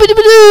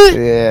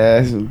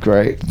 Yeah, this is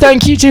great.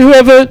 Thank you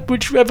to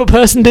whichever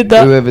person did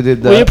that. Whoever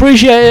did that. We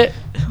appreciate it.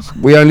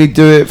 We only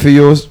do it for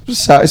your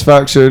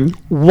satisfaction.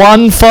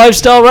 1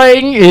 5-star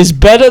rating is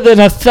better than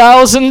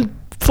 1,000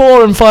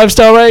 4 and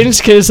 5-star ratings.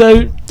 Because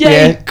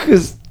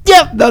because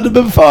none of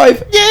them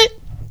 5. Yeah.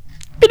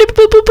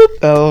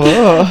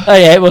 Oh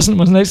yeah, it wasn't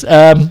it?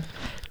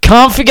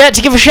 Can't forget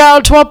to give a shout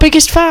out to our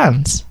biggest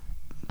fans.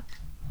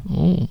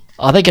 Ooh.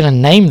 Are they going to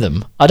name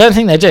them? I don't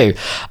think they do.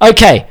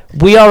 Okay,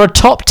 we are a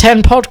top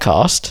 10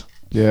 podcast.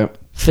 Yeah.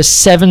 For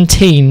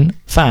 17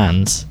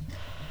 fans.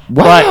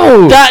 Wow. Right,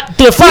 we've got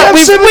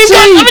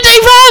 17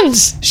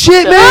 fans.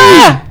 Shit,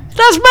 man.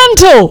 That's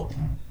mental.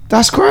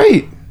 That's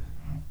great.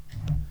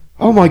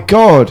 Oh my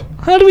god.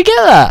 How do we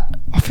get that?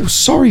 I feel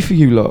sorry for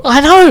you lot. I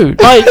know.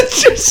 Like,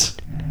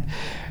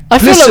 I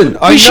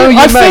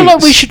feel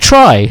like we should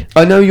try.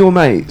 I know your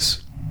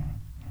mates.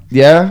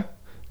 Yeah?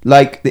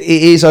 Like, it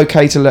is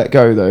okay to let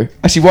go, though.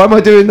 Actually, why am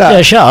I doing that?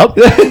 Yeah, shut up.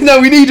 No,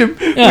 we need him.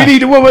 Yeah. We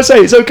need him. What am I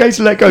saying? It's okay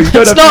to let go. It's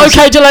not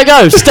okay to let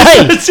go.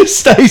 Stay. Just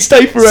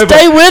stay forever.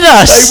 Stay with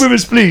us. Stay with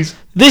us, please.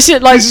 This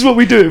is what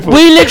we do it for.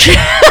 We literally...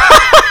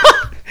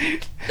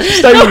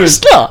 Stay with us.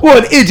 Stop.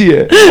 What an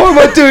idiot. What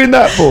am I doing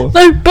that for?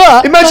 No,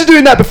 but... Imagine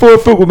doing that before a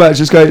football match.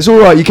 Just go, it's all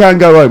right, you can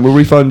go home. We'll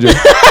refund you.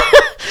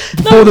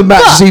 Before the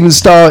match has even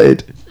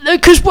started. No,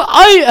 because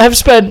I have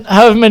spent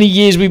however many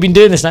years we've been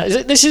doing this now.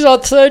 This is our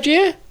 3rd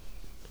year?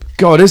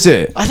 God, is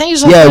it? I think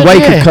it's our 3rd year.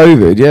 Wake of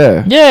COVID,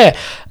 yeah. Yeah.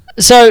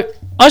 So,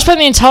 I spent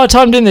the entire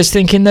time doing this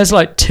thinking there's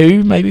like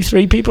 2, maybe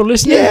 3 people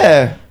listening.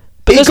 Yeah.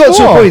 But it got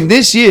to a point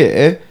this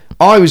year,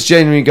 I was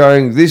genuinely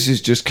going, this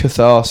is just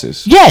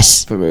catharsis.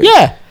 Yes. For me.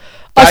 Yeah.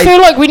 I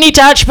feel like we need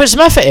to actually put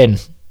some effort in.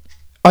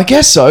 I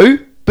guess so.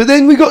 But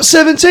then we got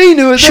 17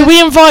 who are Should we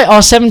invite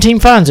our 17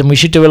 fans and we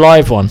should do a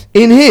live one?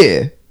 In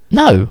here?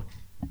 No.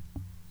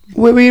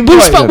 Where we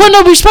invite them? Well,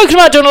 no, we've spoken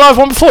about doing a live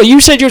one before. You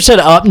said you'd set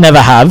it up,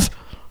 never have.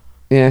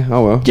 Yeah,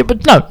 oh well. Yeah,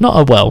 but no, not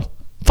a well.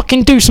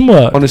 Fucking do some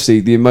work. Honestly,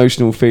 the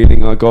emotional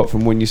feeling I got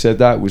from when you said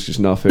that was just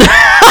nothing.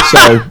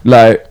 So,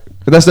 like,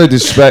 that's no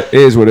disrespect.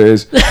 It is what it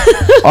is.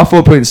 I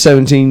thought putting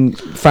 17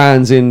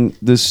 fans in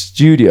the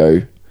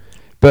studio...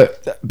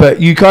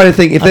 But you kind of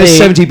think if there's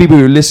 70 people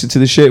who listen to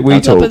the shit we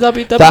talk,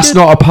 that's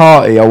not a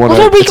party I want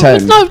to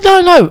attend.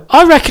 No.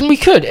 I reckon we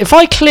could. If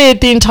I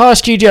cleared the entire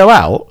studio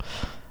out,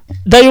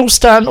 they all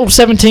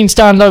 17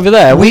 stand over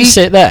there. We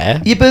sit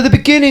there. Yeah, but at the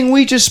beginning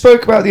we just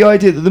spoke about the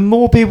idea that the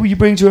more people you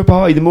bring to a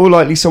party, the more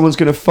likely someone's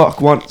going to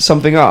fuck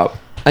something up,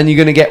 and we're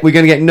going to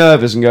get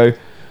nervous and go,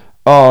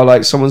 oh,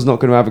 like someone's not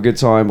going to have a good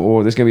time,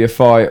 or there's going to be a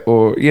fight,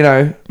 or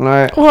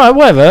like. All right,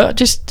 whatever.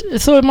 I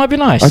thought it might be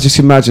nice. I just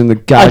imagine the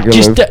gaggle.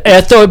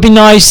 I thought it'd be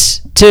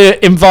nice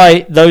to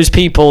invite those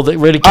people that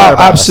really care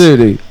about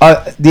absolutely.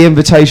 The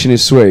invitation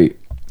is sweet.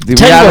 The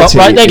Tell you what,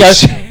 right there you go.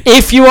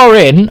 If you are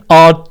in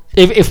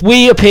if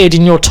we appeared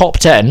in your top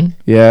 10,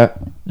 yeah,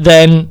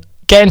 then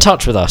get in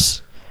touch with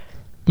us.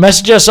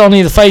 Message us on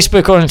either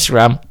Facebook or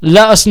Instagram.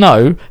 Let us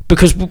know,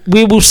 because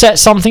we will set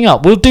something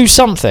up. We'll do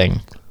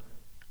something.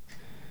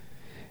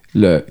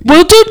 Look,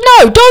 don't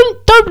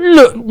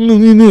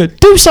look.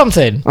 Do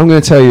something. I'm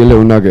going to tell you a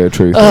little nugget of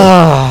truth.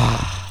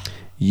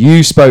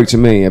 You spoke to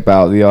me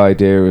about the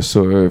idea of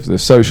sort of the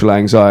social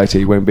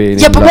anxiety when being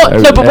but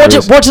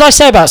what did I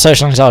say about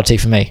social anxiety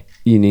for me?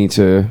 You need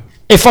to.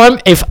 If I'm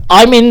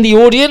in the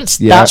audience,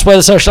 that's where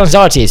the social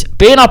anxiety is.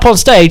 Being up on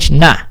stage,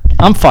 nah,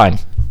 I'm fine.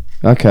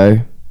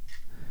 Okay.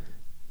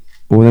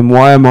 Well, then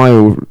why am I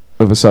all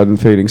of a sudden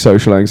feeling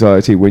social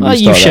anxiety when you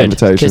start that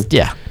invitation?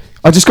 Yeah.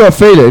 I just got a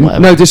feeling,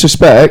 no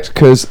disrespect,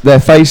 because they're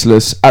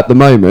faceless at the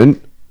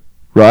moment,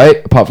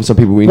 right? Apart from some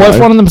people we know. What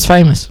if one of them's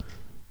famous?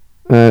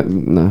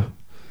 No.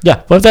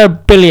 Yeah, what if they're a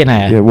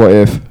billionaire? Yeah, what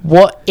if?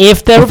 What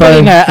if they're a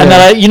billionaire and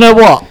they're like, you know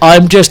what?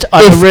 I'm a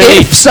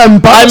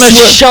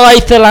shy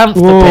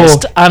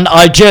philanthropist, and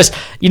I just,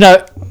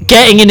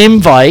 getting an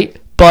invite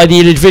by the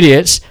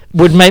idiots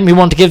would make me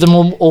want to give them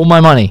all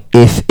my money.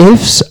 If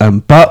ifs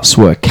and buts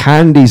were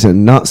candies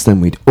and nuts,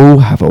 then we'd all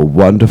have a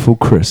wonderful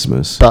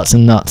Christmas. Butts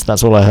and nuts,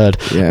 that's all I heard.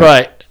 Yeah.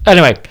 Right,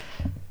 anyway.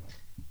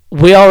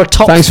 We are a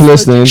top... Thanks for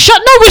listening.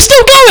 No, we're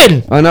still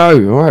going! I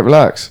know, alright,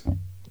 relax.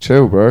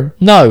 Chill, bro.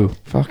 No.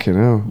 Fucking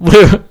hell.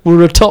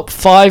 We're a top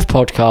 5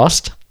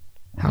 podcast.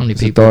 How many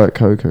people? Diet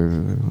Coke over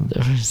there.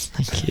 There is,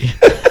 thank you.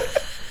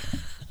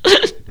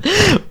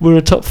 We're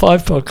a top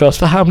 5 podcast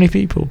for how many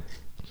people?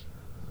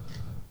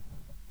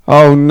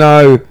 Oh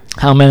no.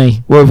 How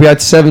many? Well, if we had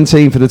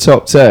 17 for the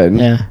top 10.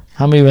 Yeah.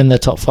 How many were in the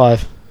top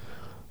 5?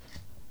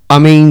 I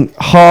mean,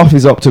 half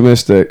is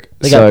optimistic.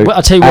 So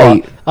I'll tell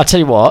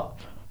you what.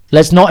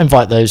 Let's not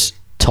invite those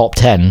top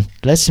 10.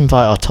 Let's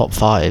invite our top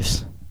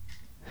 5s.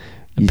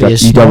 You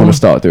don't want to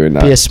start doing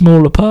that. Be a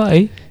smaller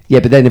party. Yeah,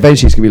 but then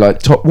eventually it's going to be like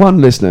top 1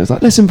 listeners.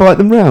 Like, let's invite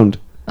them round.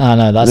 Oh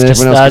no, that's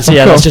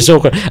just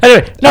awkward.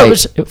 Anyway, no, it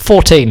was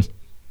 14.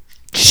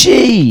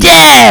 Gee.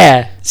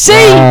 Yeah! See,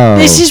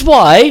 this is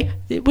why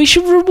we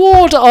should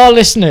reward our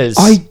listeners.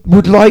 I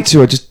would like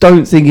to. I just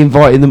don't think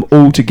inviting them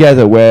all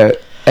together where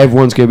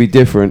everyone's going to be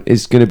different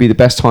is going to be the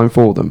best time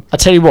for them. I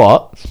tell you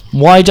what,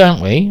 why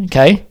don't we,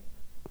 okay,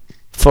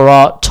 for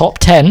our top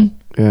 10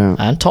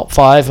 and top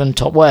 5 and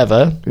top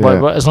whatever,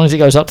 as long as it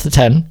goes up to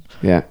 10,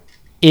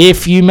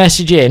 if you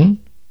message in,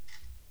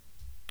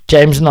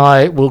 James and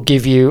I will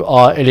give you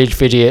our Illich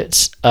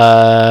Vidiots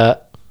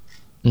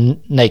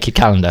naked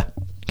calendar,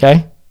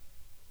 okay?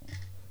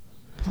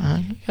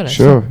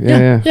 Sure,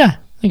 yeah. There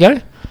you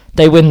go.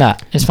 They win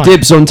that. It's fine.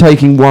 Dibs on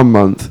taking 1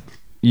 month.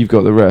 You've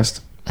got the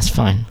rest. That's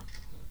fine.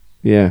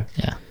 Yeah.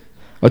 Yeah.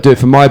 I'll do it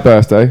for my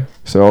birthday,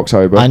 so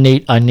October. I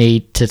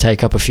need to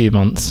take up a few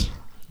months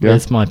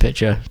with my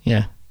picture.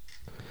 Yeah.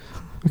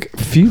 Okay, a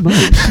few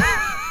months?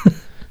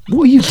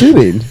 What are you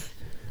doing?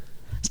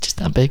 It's just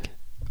that big.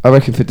 I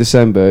reckon for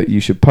December you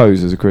should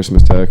pose as a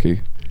Christmas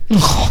turkey.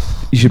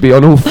 You should be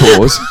on all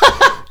fours,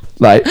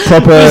 like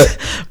proper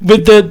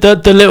with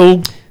the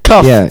little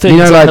cuff. Yeah, things,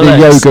 you know, like the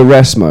legs. yoga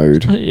rest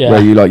mode,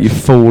 where you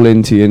fall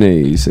into your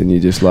knees and you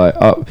just like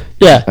up.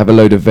 Yeah. Have a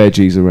load of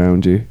veggies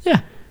around you.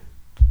 Yeah.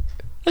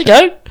 There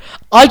you go.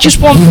 I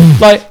just want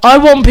I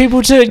want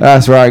people to.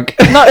 That's rank.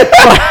 No,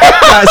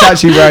 that's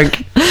actually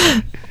rank.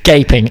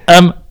 Gaping.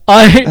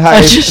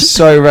 I just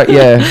so rank.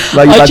 Yeah,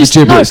 like you've had the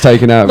giblets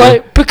taken out.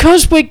 Like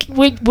because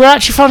we're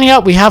actually finding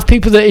out we have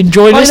people that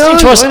enjoy listening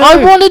to us.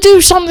 I want to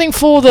do something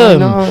for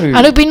them, and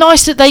it'd be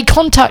nice that they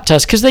contact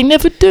us because they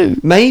never do.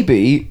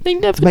 Maybe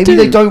do.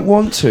 They don't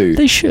want to.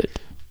 They should.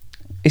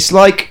 It's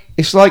like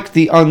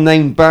the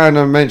unnamed band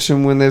I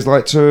mentioned when there's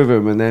like 2 of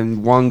them and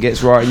then one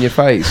gets right in your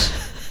face.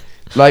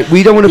 Like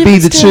we don't want to be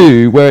the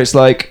 2 where it's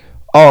like,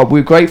 oh,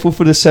 we're grateful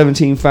for the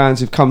 17 fans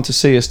who've come to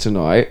see us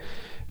tonight,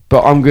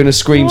 but I'm going to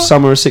scream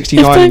Summer of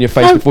 '69 in your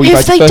face before you've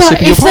had your first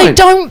sip of your pint. If they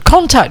don't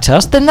contact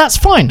us, then that's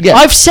fine. Yeah.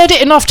 I've said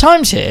it enough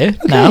times here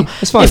now.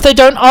 That's fine. If they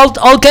don't,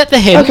 I'll get the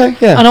hint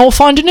and I'll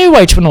find a new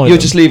way to annoy them. You're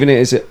just leaving it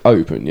as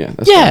open, yeah.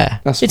 That's fine.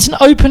 That's it's an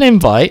open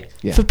invite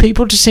for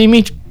people to see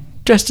me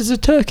dressed as a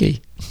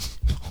turkey.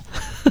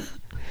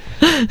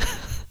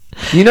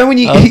 You know when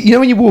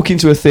you walk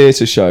into a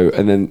theatre show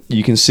and then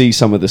you can see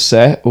some of the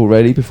set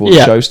already before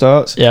the show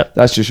starts? Yeah.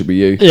 That just should be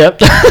you.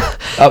 Yep.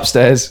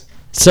 Upstairs.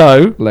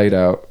 So laid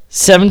out.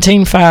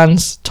 17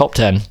 fans, top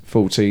 10.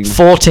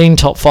 14,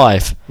 top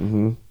 5.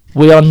 Mm-hmm.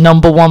 We are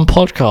number 1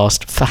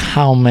 podcast for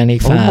how many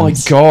fans? Oh my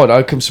god,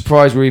 I'm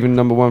surprised we're even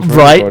number 1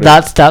 for everybody.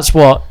 That's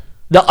what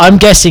I'm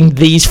guessing.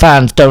 These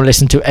fans don't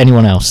listen to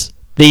anyone else.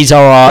 These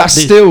are our. That's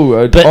still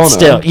an but honour.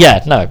 Still,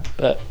 yeah, no.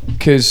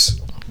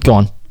 Because go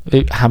on.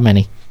 How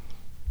many?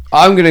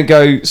 I'm going to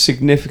go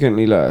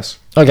significantly less.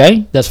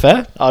 Okay, that's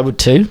fair. I would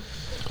too.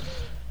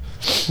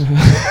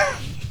 I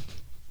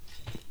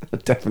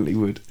definitely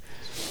would.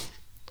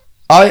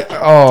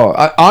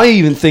 I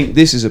even think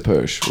this is a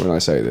push when I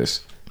say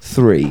this.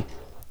 3.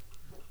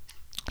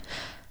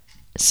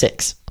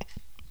 6.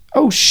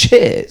 Oh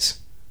shit.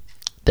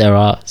 There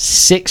are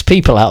 6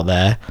 people out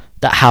there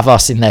that have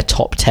us in their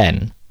top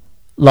 10.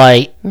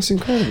 Like, that's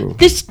incredible.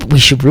 We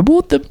should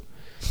reward them.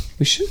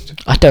 We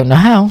should. I don't know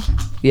how.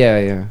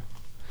 Yeah.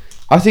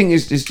 I think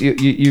it's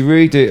you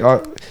really do.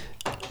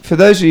 For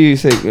those of you who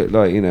think that,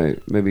 like, you know,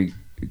 maybe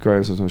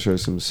Graham sometimes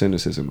shows some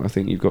cynicism, I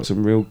think you've got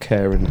some real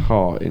care and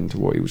heart into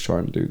what he was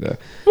trying to do there.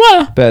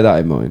 Well, bear that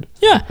in mind.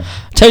 Yeah.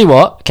 Tell you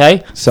what,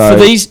 okay. So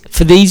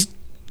for these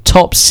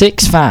top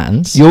 6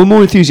 fans, you're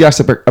more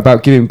enthusiastic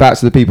about giving back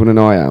to the people than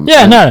I am.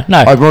 Yeah, no.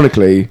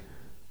 Ironically.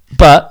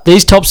 But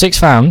these top 6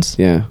 fans,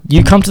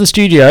 you come to the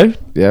studio,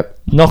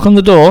 knock on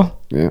the door,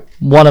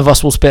 one of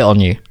us will spit on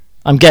you.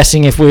 I'm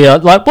guessing if we are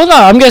like, well, no,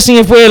 I'm guessing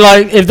if we're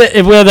like,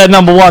 if we're their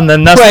number 1,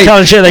 then that's the kind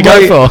of shit they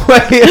go for.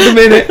 Wait a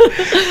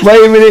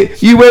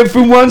minute. You went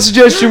from one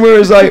suggestion where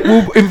it's like,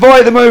 we'll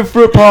invite them over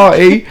for a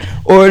party,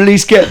 or at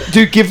least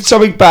give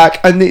something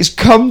back, and it's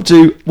come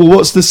to, well,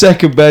 what's the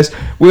second best?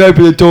 We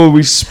open the door and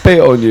we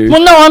spit on you.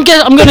 Well, no, I'm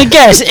going to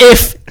guess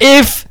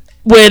if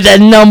we're their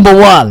number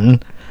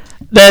 1,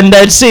 then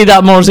they'd see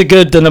that more as a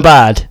good than a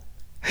bad.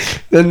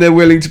 Then they're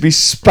willing to be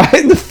spat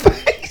in the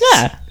face.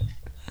 Yeah.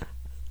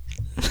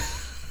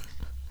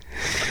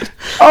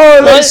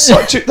 Oh,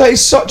 that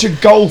is such a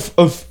gulf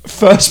of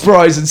first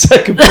prize and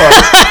second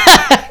prize.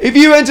 If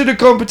you entered a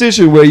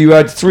competition where you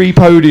had 3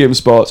 podium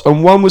spots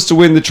and one was to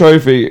win the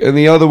trophy and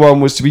the other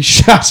one was to be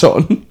shat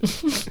on,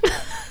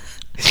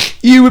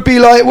 you would be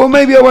like, well,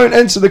 maybe I won't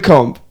enter the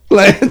comp.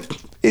 Like,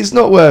 it's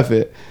not worth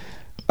it.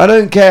 I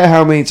don't care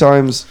how many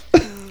times.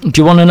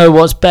 Do you want to know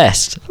what's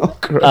best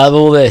out of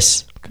all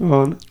this? Come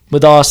on.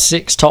 With our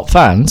 6 top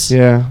fans,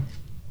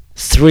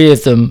 3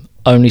 of them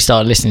only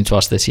started listening to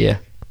us this year.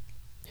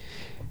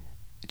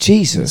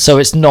 Jesus. So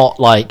it's not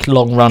like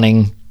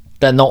long-running.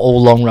 They're not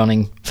all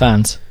long-running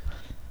fans.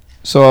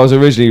 So I was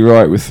originally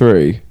right with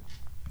 3.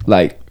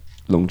 Like,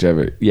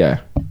 longevity. Yeah.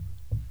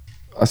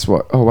 That's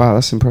what... Oh, wow,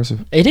 that's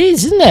impressive. It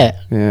is, isn't it?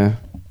 Yeah.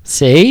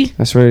 See?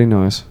 That's really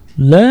nice.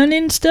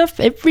 Learning stuff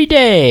every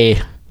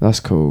day. That's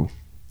cool.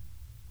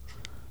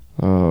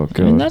 Oh, God.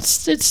 I mean,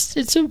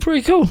 it's all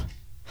pretty cool.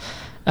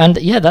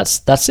 And, yeah,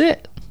 that's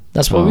it.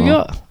 That's what we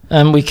got.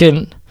 And we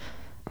can't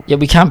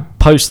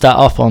post that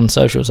up on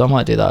socials. I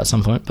might do that at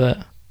some point, but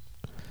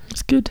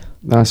it's good.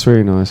 That's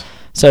really nice.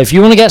 So if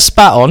you want to get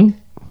spat on,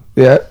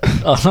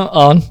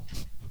 on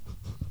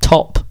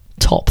top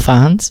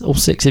fans, all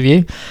 6 of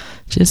you,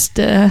 just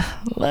let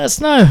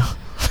us know.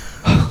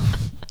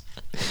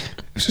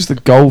 It's just a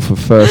goal for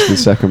first and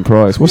second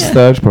prize. What's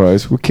third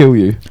prize? We'll kill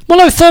you. Well,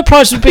 no, third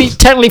prize would be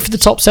technically for the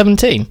top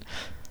 17.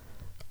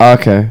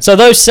 Okay. So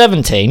those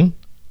 17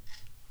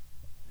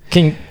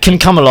 can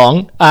come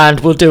along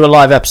and we'll do a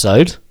live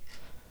episode.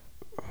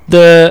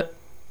 The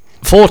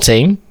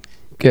 14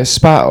 get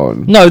spat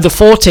on. No, the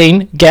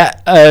 14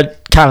 get a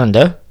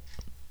calendar.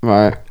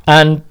 Right.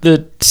 And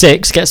the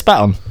 6 get spat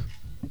on.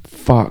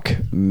 Fuck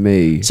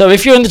me. So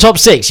if you're in the top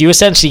 6, you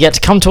essentially get to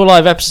come to a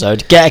live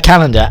episode, get a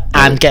calendar,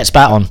 and get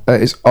spat on.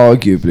 That is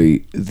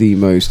arguably the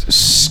most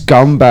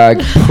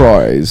scumbag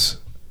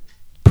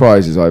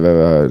prizes I've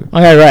ever heard.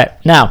 Okay, right.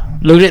 Now,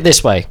 look at it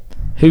this way.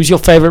 Who's your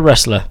favourite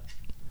wrestler?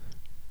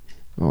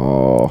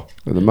 Oh,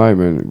 at the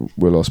moment,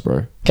 Will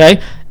Ospreay.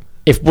 Okay.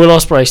 If Will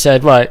Ospreay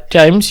said, right,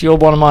 James, you're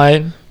one of my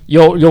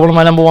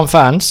number one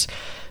fans,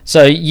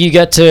 so you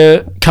get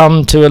to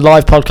come to a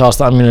live podcast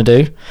that I'm going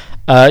to do.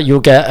 You'll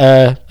get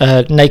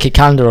a naked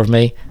calendar of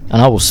me,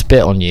 and I will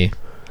spit on you.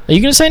 Are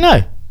you going to say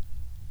no?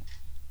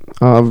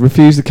 I'll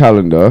refuse the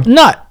calendar.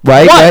 No.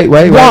 Wait.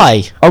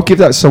 Why? I'll give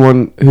that to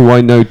someone who I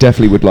know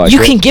definitely would like it.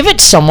 You can give it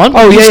to someone.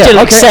 Oh, you still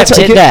accept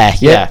it there.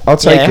 Yeah, I'll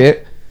take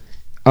it.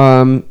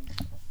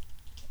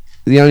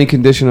 The only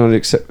condition I'd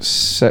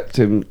accept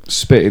him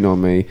spitting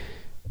on me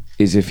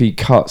is if he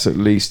cuts at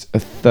least a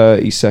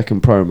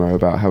 30-second promo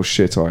about how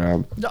shit I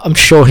am. I'm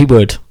sure he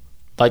would.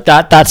 Like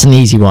that's an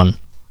easy one.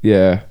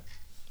 Yeah.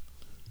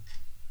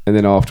 And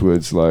then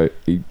afterwards, like,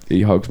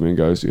 he hugs me and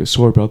goes, yeah,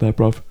 sorry about that,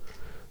 bruv.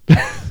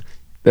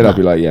 Then I'll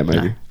be like, yeah,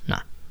 maybe. No.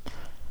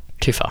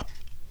 Too far.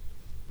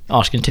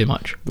 Asking too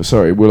much. But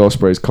sorry, Will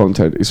Ospreay's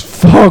content is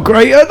far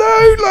greater,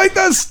 though. Like,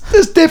 that's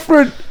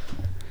different.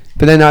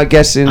 But then I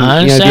guess in the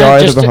eye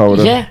of the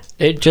beholder. Yeah,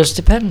 it just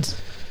depends.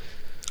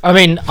 I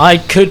mean, I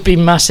could be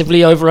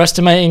massively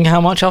overestimating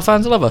how much our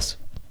fans love us.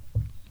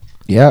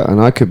 Yeah,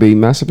 and I could be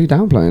massively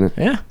downplaying it.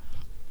 Yeah.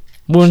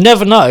 We'll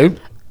never know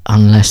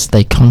unless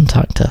they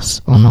contact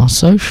us on our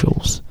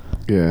socials.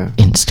 Yeah.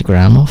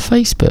 Instagram or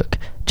Facebook.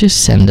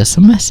 Just send us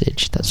a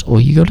message. That's all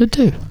you got to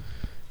do.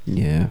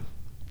 Yeah.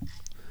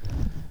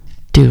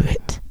 Do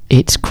it.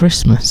 It's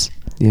Christmas.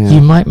 Yeah.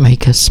 You might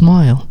make us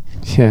smile.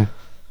 Yeah.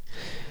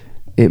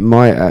 It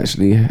might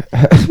actually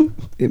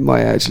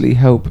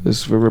help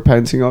us for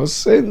repenting our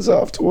sins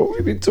after what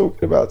we've been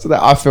talking about today.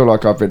 I feel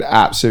like I've been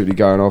absolutely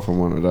going off on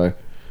one today.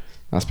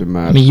 That's been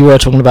mad. I mean, you were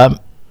talking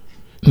about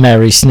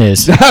Mary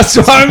Sniz. That's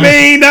what I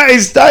mean. That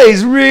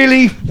is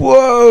really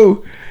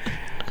whoa.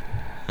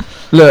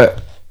 Look,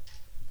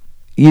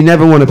 you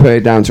never want to put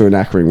it down to an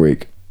Ackering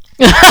week.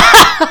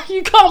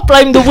 You can't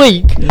blame the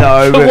week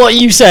for what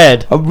you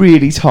said. I'm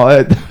really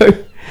tired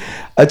though.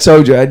 I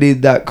told you I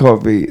need that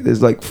coffee.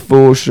 There's like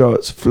 4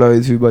 shots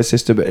flowing through my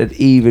system, and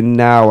even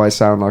now I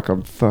sound like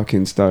I'm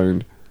fucking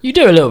stoned. You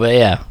do a little bit,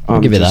 yeah.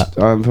 I'll give you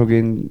that. I'm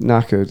fucking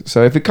knackered.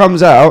 So if it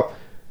comes out,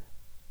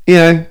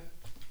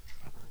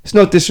 it's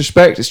not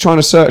disrespect. It's trying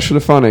to search for the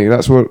funny.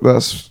 That's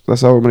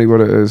ultimately what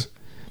it is.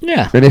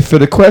 Yeah. And if for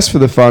the quest for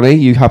the funny,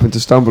 you happen to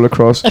stumble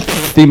across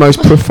the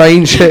most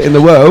profane shit in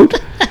the world,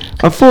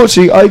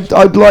 unfortunately,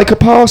 I'd like a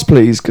pass,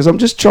 please, because I'm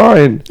just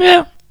trying.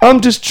 Yeah.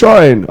 I'm just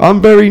trying.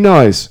 I'm very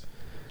nice.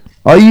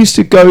 I used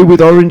to go with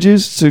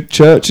oranges to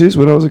churches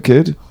when I was a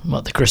kid.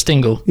 What, the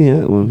Christingle?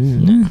 Yeah, well,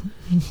 yeah.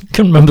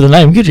 Couldn't remember the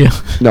name, could you?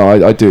 No,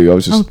 I do. I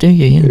was just... Oh, do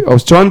you? Yeah. I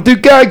was trying to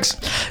do gags.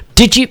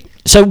 Did you...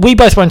 So we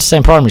both went to the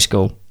same primary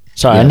school.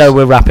 Sorry, yes. I know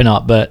we're wrapping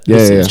up, but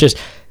it's just...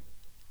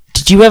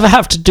 Did you ever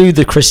have to do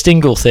the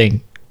Christingle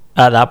thing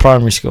at that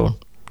primary school?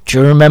 Do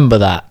you remember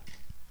that?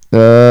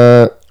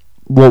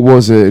 What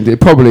was it?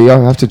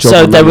 I'll have to jog.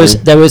 So there was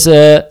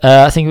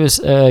I think it was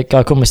a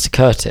guy called Mr.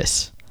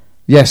 Curtis.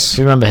 Yes.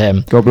 Do you remember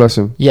him? God bless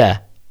him. Yeah.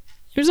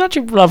 He was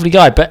actually a lovely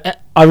guy,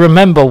 but I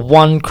remember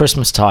one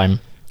Christmas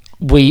time,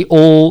 we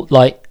all,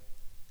 like,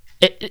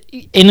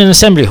 in an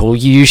assembly hall,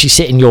 you usually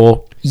sit in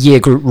your year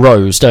group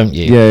rows, don't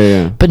you?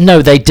 Yeah. But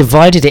no, they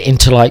divided it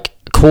into, like,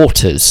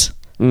 quarters.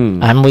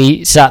 And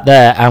we sat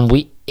there and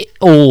we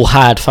all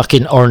had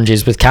fucking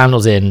oranges with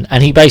candles in,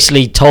 and he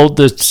basically told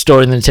the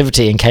story of the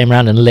nativity and came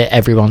around and lit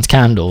everyone's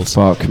candles.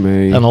 Fuck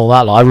me. And all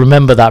that. I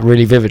remember that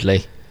really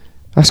vividly.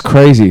 That's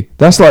crazy.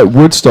 That's like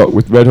Woodstock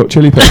with Red Hot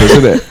Chili Peppers,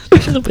 isn't it? A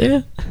little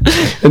bit.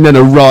 And then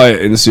a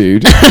riot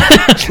ensued.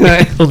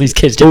 All these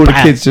kids the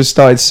kids just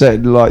started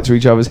setting light to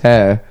each other's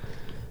hair.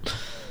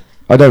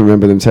 I don't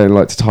remember them telling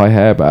light to tie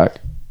hair back.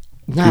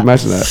 Can you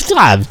imagine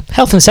that?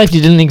 Health and safety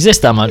didn't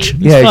exist that much.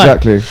 Yeah,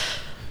 exactly.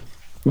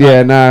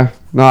 Yeah, no,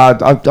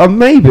 I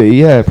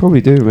maybe,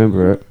 probably do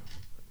remember it.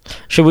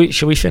 Should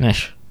we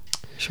finish?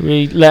 Should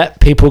we let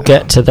people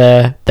get to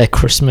their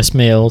Christmas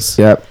meals?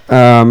 Yep.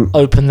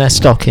 Open their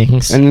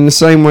stockings. And in the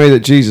same way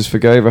that Jesus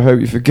forgave, I hope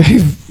you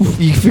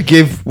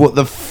forgive what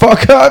the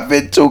fuck I've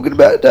been talking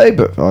about today.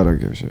 But I don't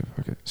give a shit.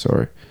 Okay,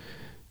 sorry.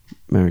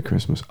 Merry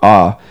Christmas.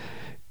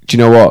 Do you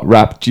know what?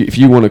 If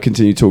you want to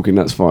continue talking,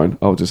 that's fine.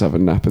 I'll just have a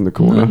nap in the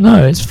corner.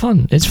 No, it's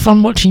fun. It's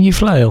fun watching you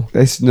flail.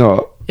 It's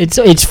not.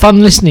 It's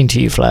fun listening to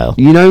you flail.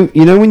 You know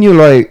when you're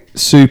like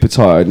super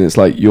tired and it's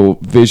like your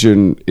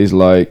vision is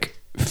like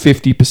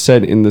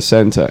 50% in the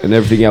center and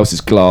everything else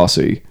is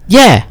glassy.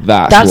 Yeah,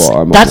 that's what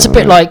I'm. That's a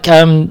bit like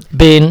being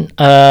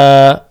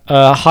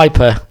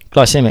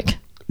hyperglycemic.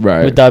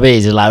 Right. With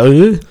diabetes, it's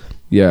like,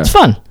 yeah, it's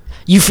fun.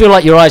 You feel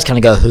like your eyes kind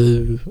of go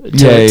to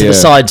the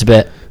sides a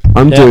bit.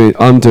 I'm doing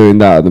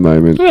that at the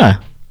moment. Yeah.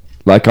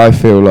 Like I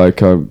feel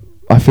like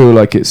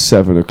it's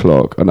 7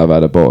 o'clock and I've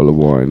had a bottle of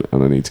wine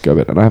and I need to go to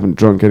bed and I haven't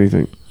drunk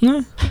anything.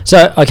 No.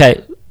 So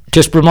okay,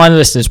 just remind the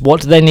listeners, what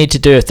do they need to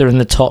do if they're in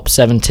the top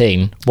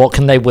 17? What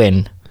can they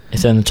win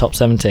if they're in the top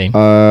 17?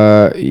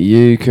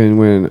 You can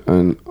win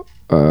an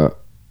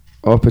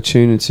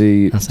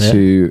opportunity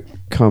to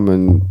come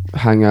and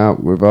hang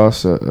out with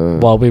us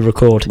while we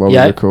record.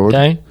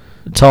 Okay.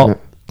 Top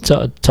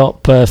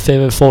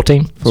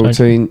 14.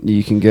 14.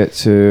 You can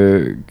get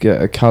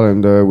a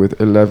calendar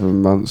with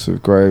 11 months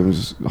of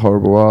Graham's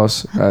horrible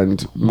ass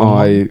and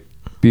my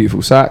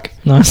beautiful sack.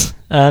 Nice.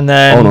 And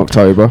then on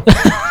October.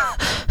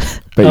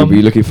 But you'll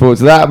be looking forward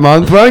to that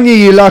month, won't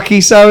you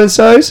lucky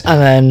so-and-sos? And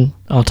then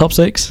our top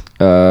 6.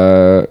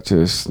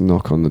 Just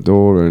knock on the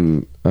door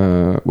and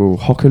we'll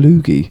hock a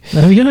loogie.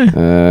 There we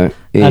go.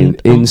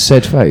 In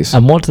said face.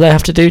 And what do they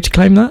have to do to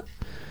claim that?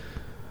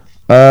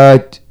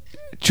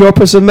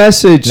 Drop us a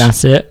message.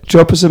 That's it.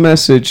 Drop us a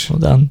message. Well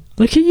done.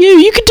 Look at you.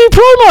 You can do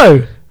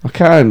promo. I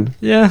can.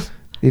 Yeah.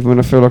 Even when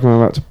I feel like I'm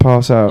about to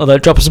pass out. Although,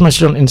 drop us a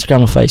message on Instagram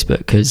or Facebook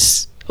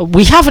because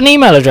we have an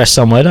email address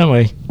somewhere, don't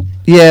we?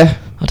 Yeah.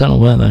 I don't know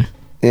where though.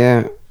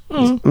 Yeah.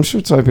 I'm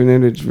sure type in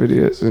Illage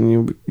Videos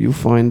and you'll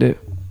find it.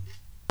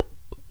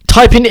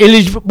 Type in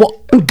Illage...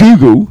 What?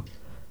 Google.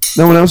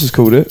 No one else has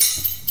called it.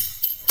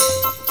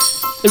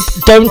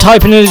 Don't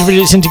type in Illage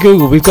Videos into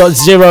Google. We've got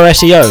 0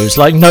 SEOs.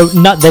 Like, no,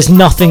 there's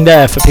nothing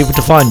there for people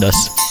to find us.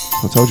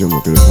 I told you I'm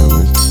not good at finding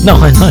those. No,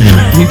 I know.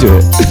 You do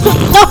it.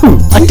 No,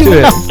 I do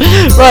it.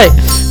 Right.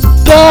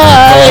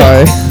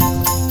 Bye. Bye.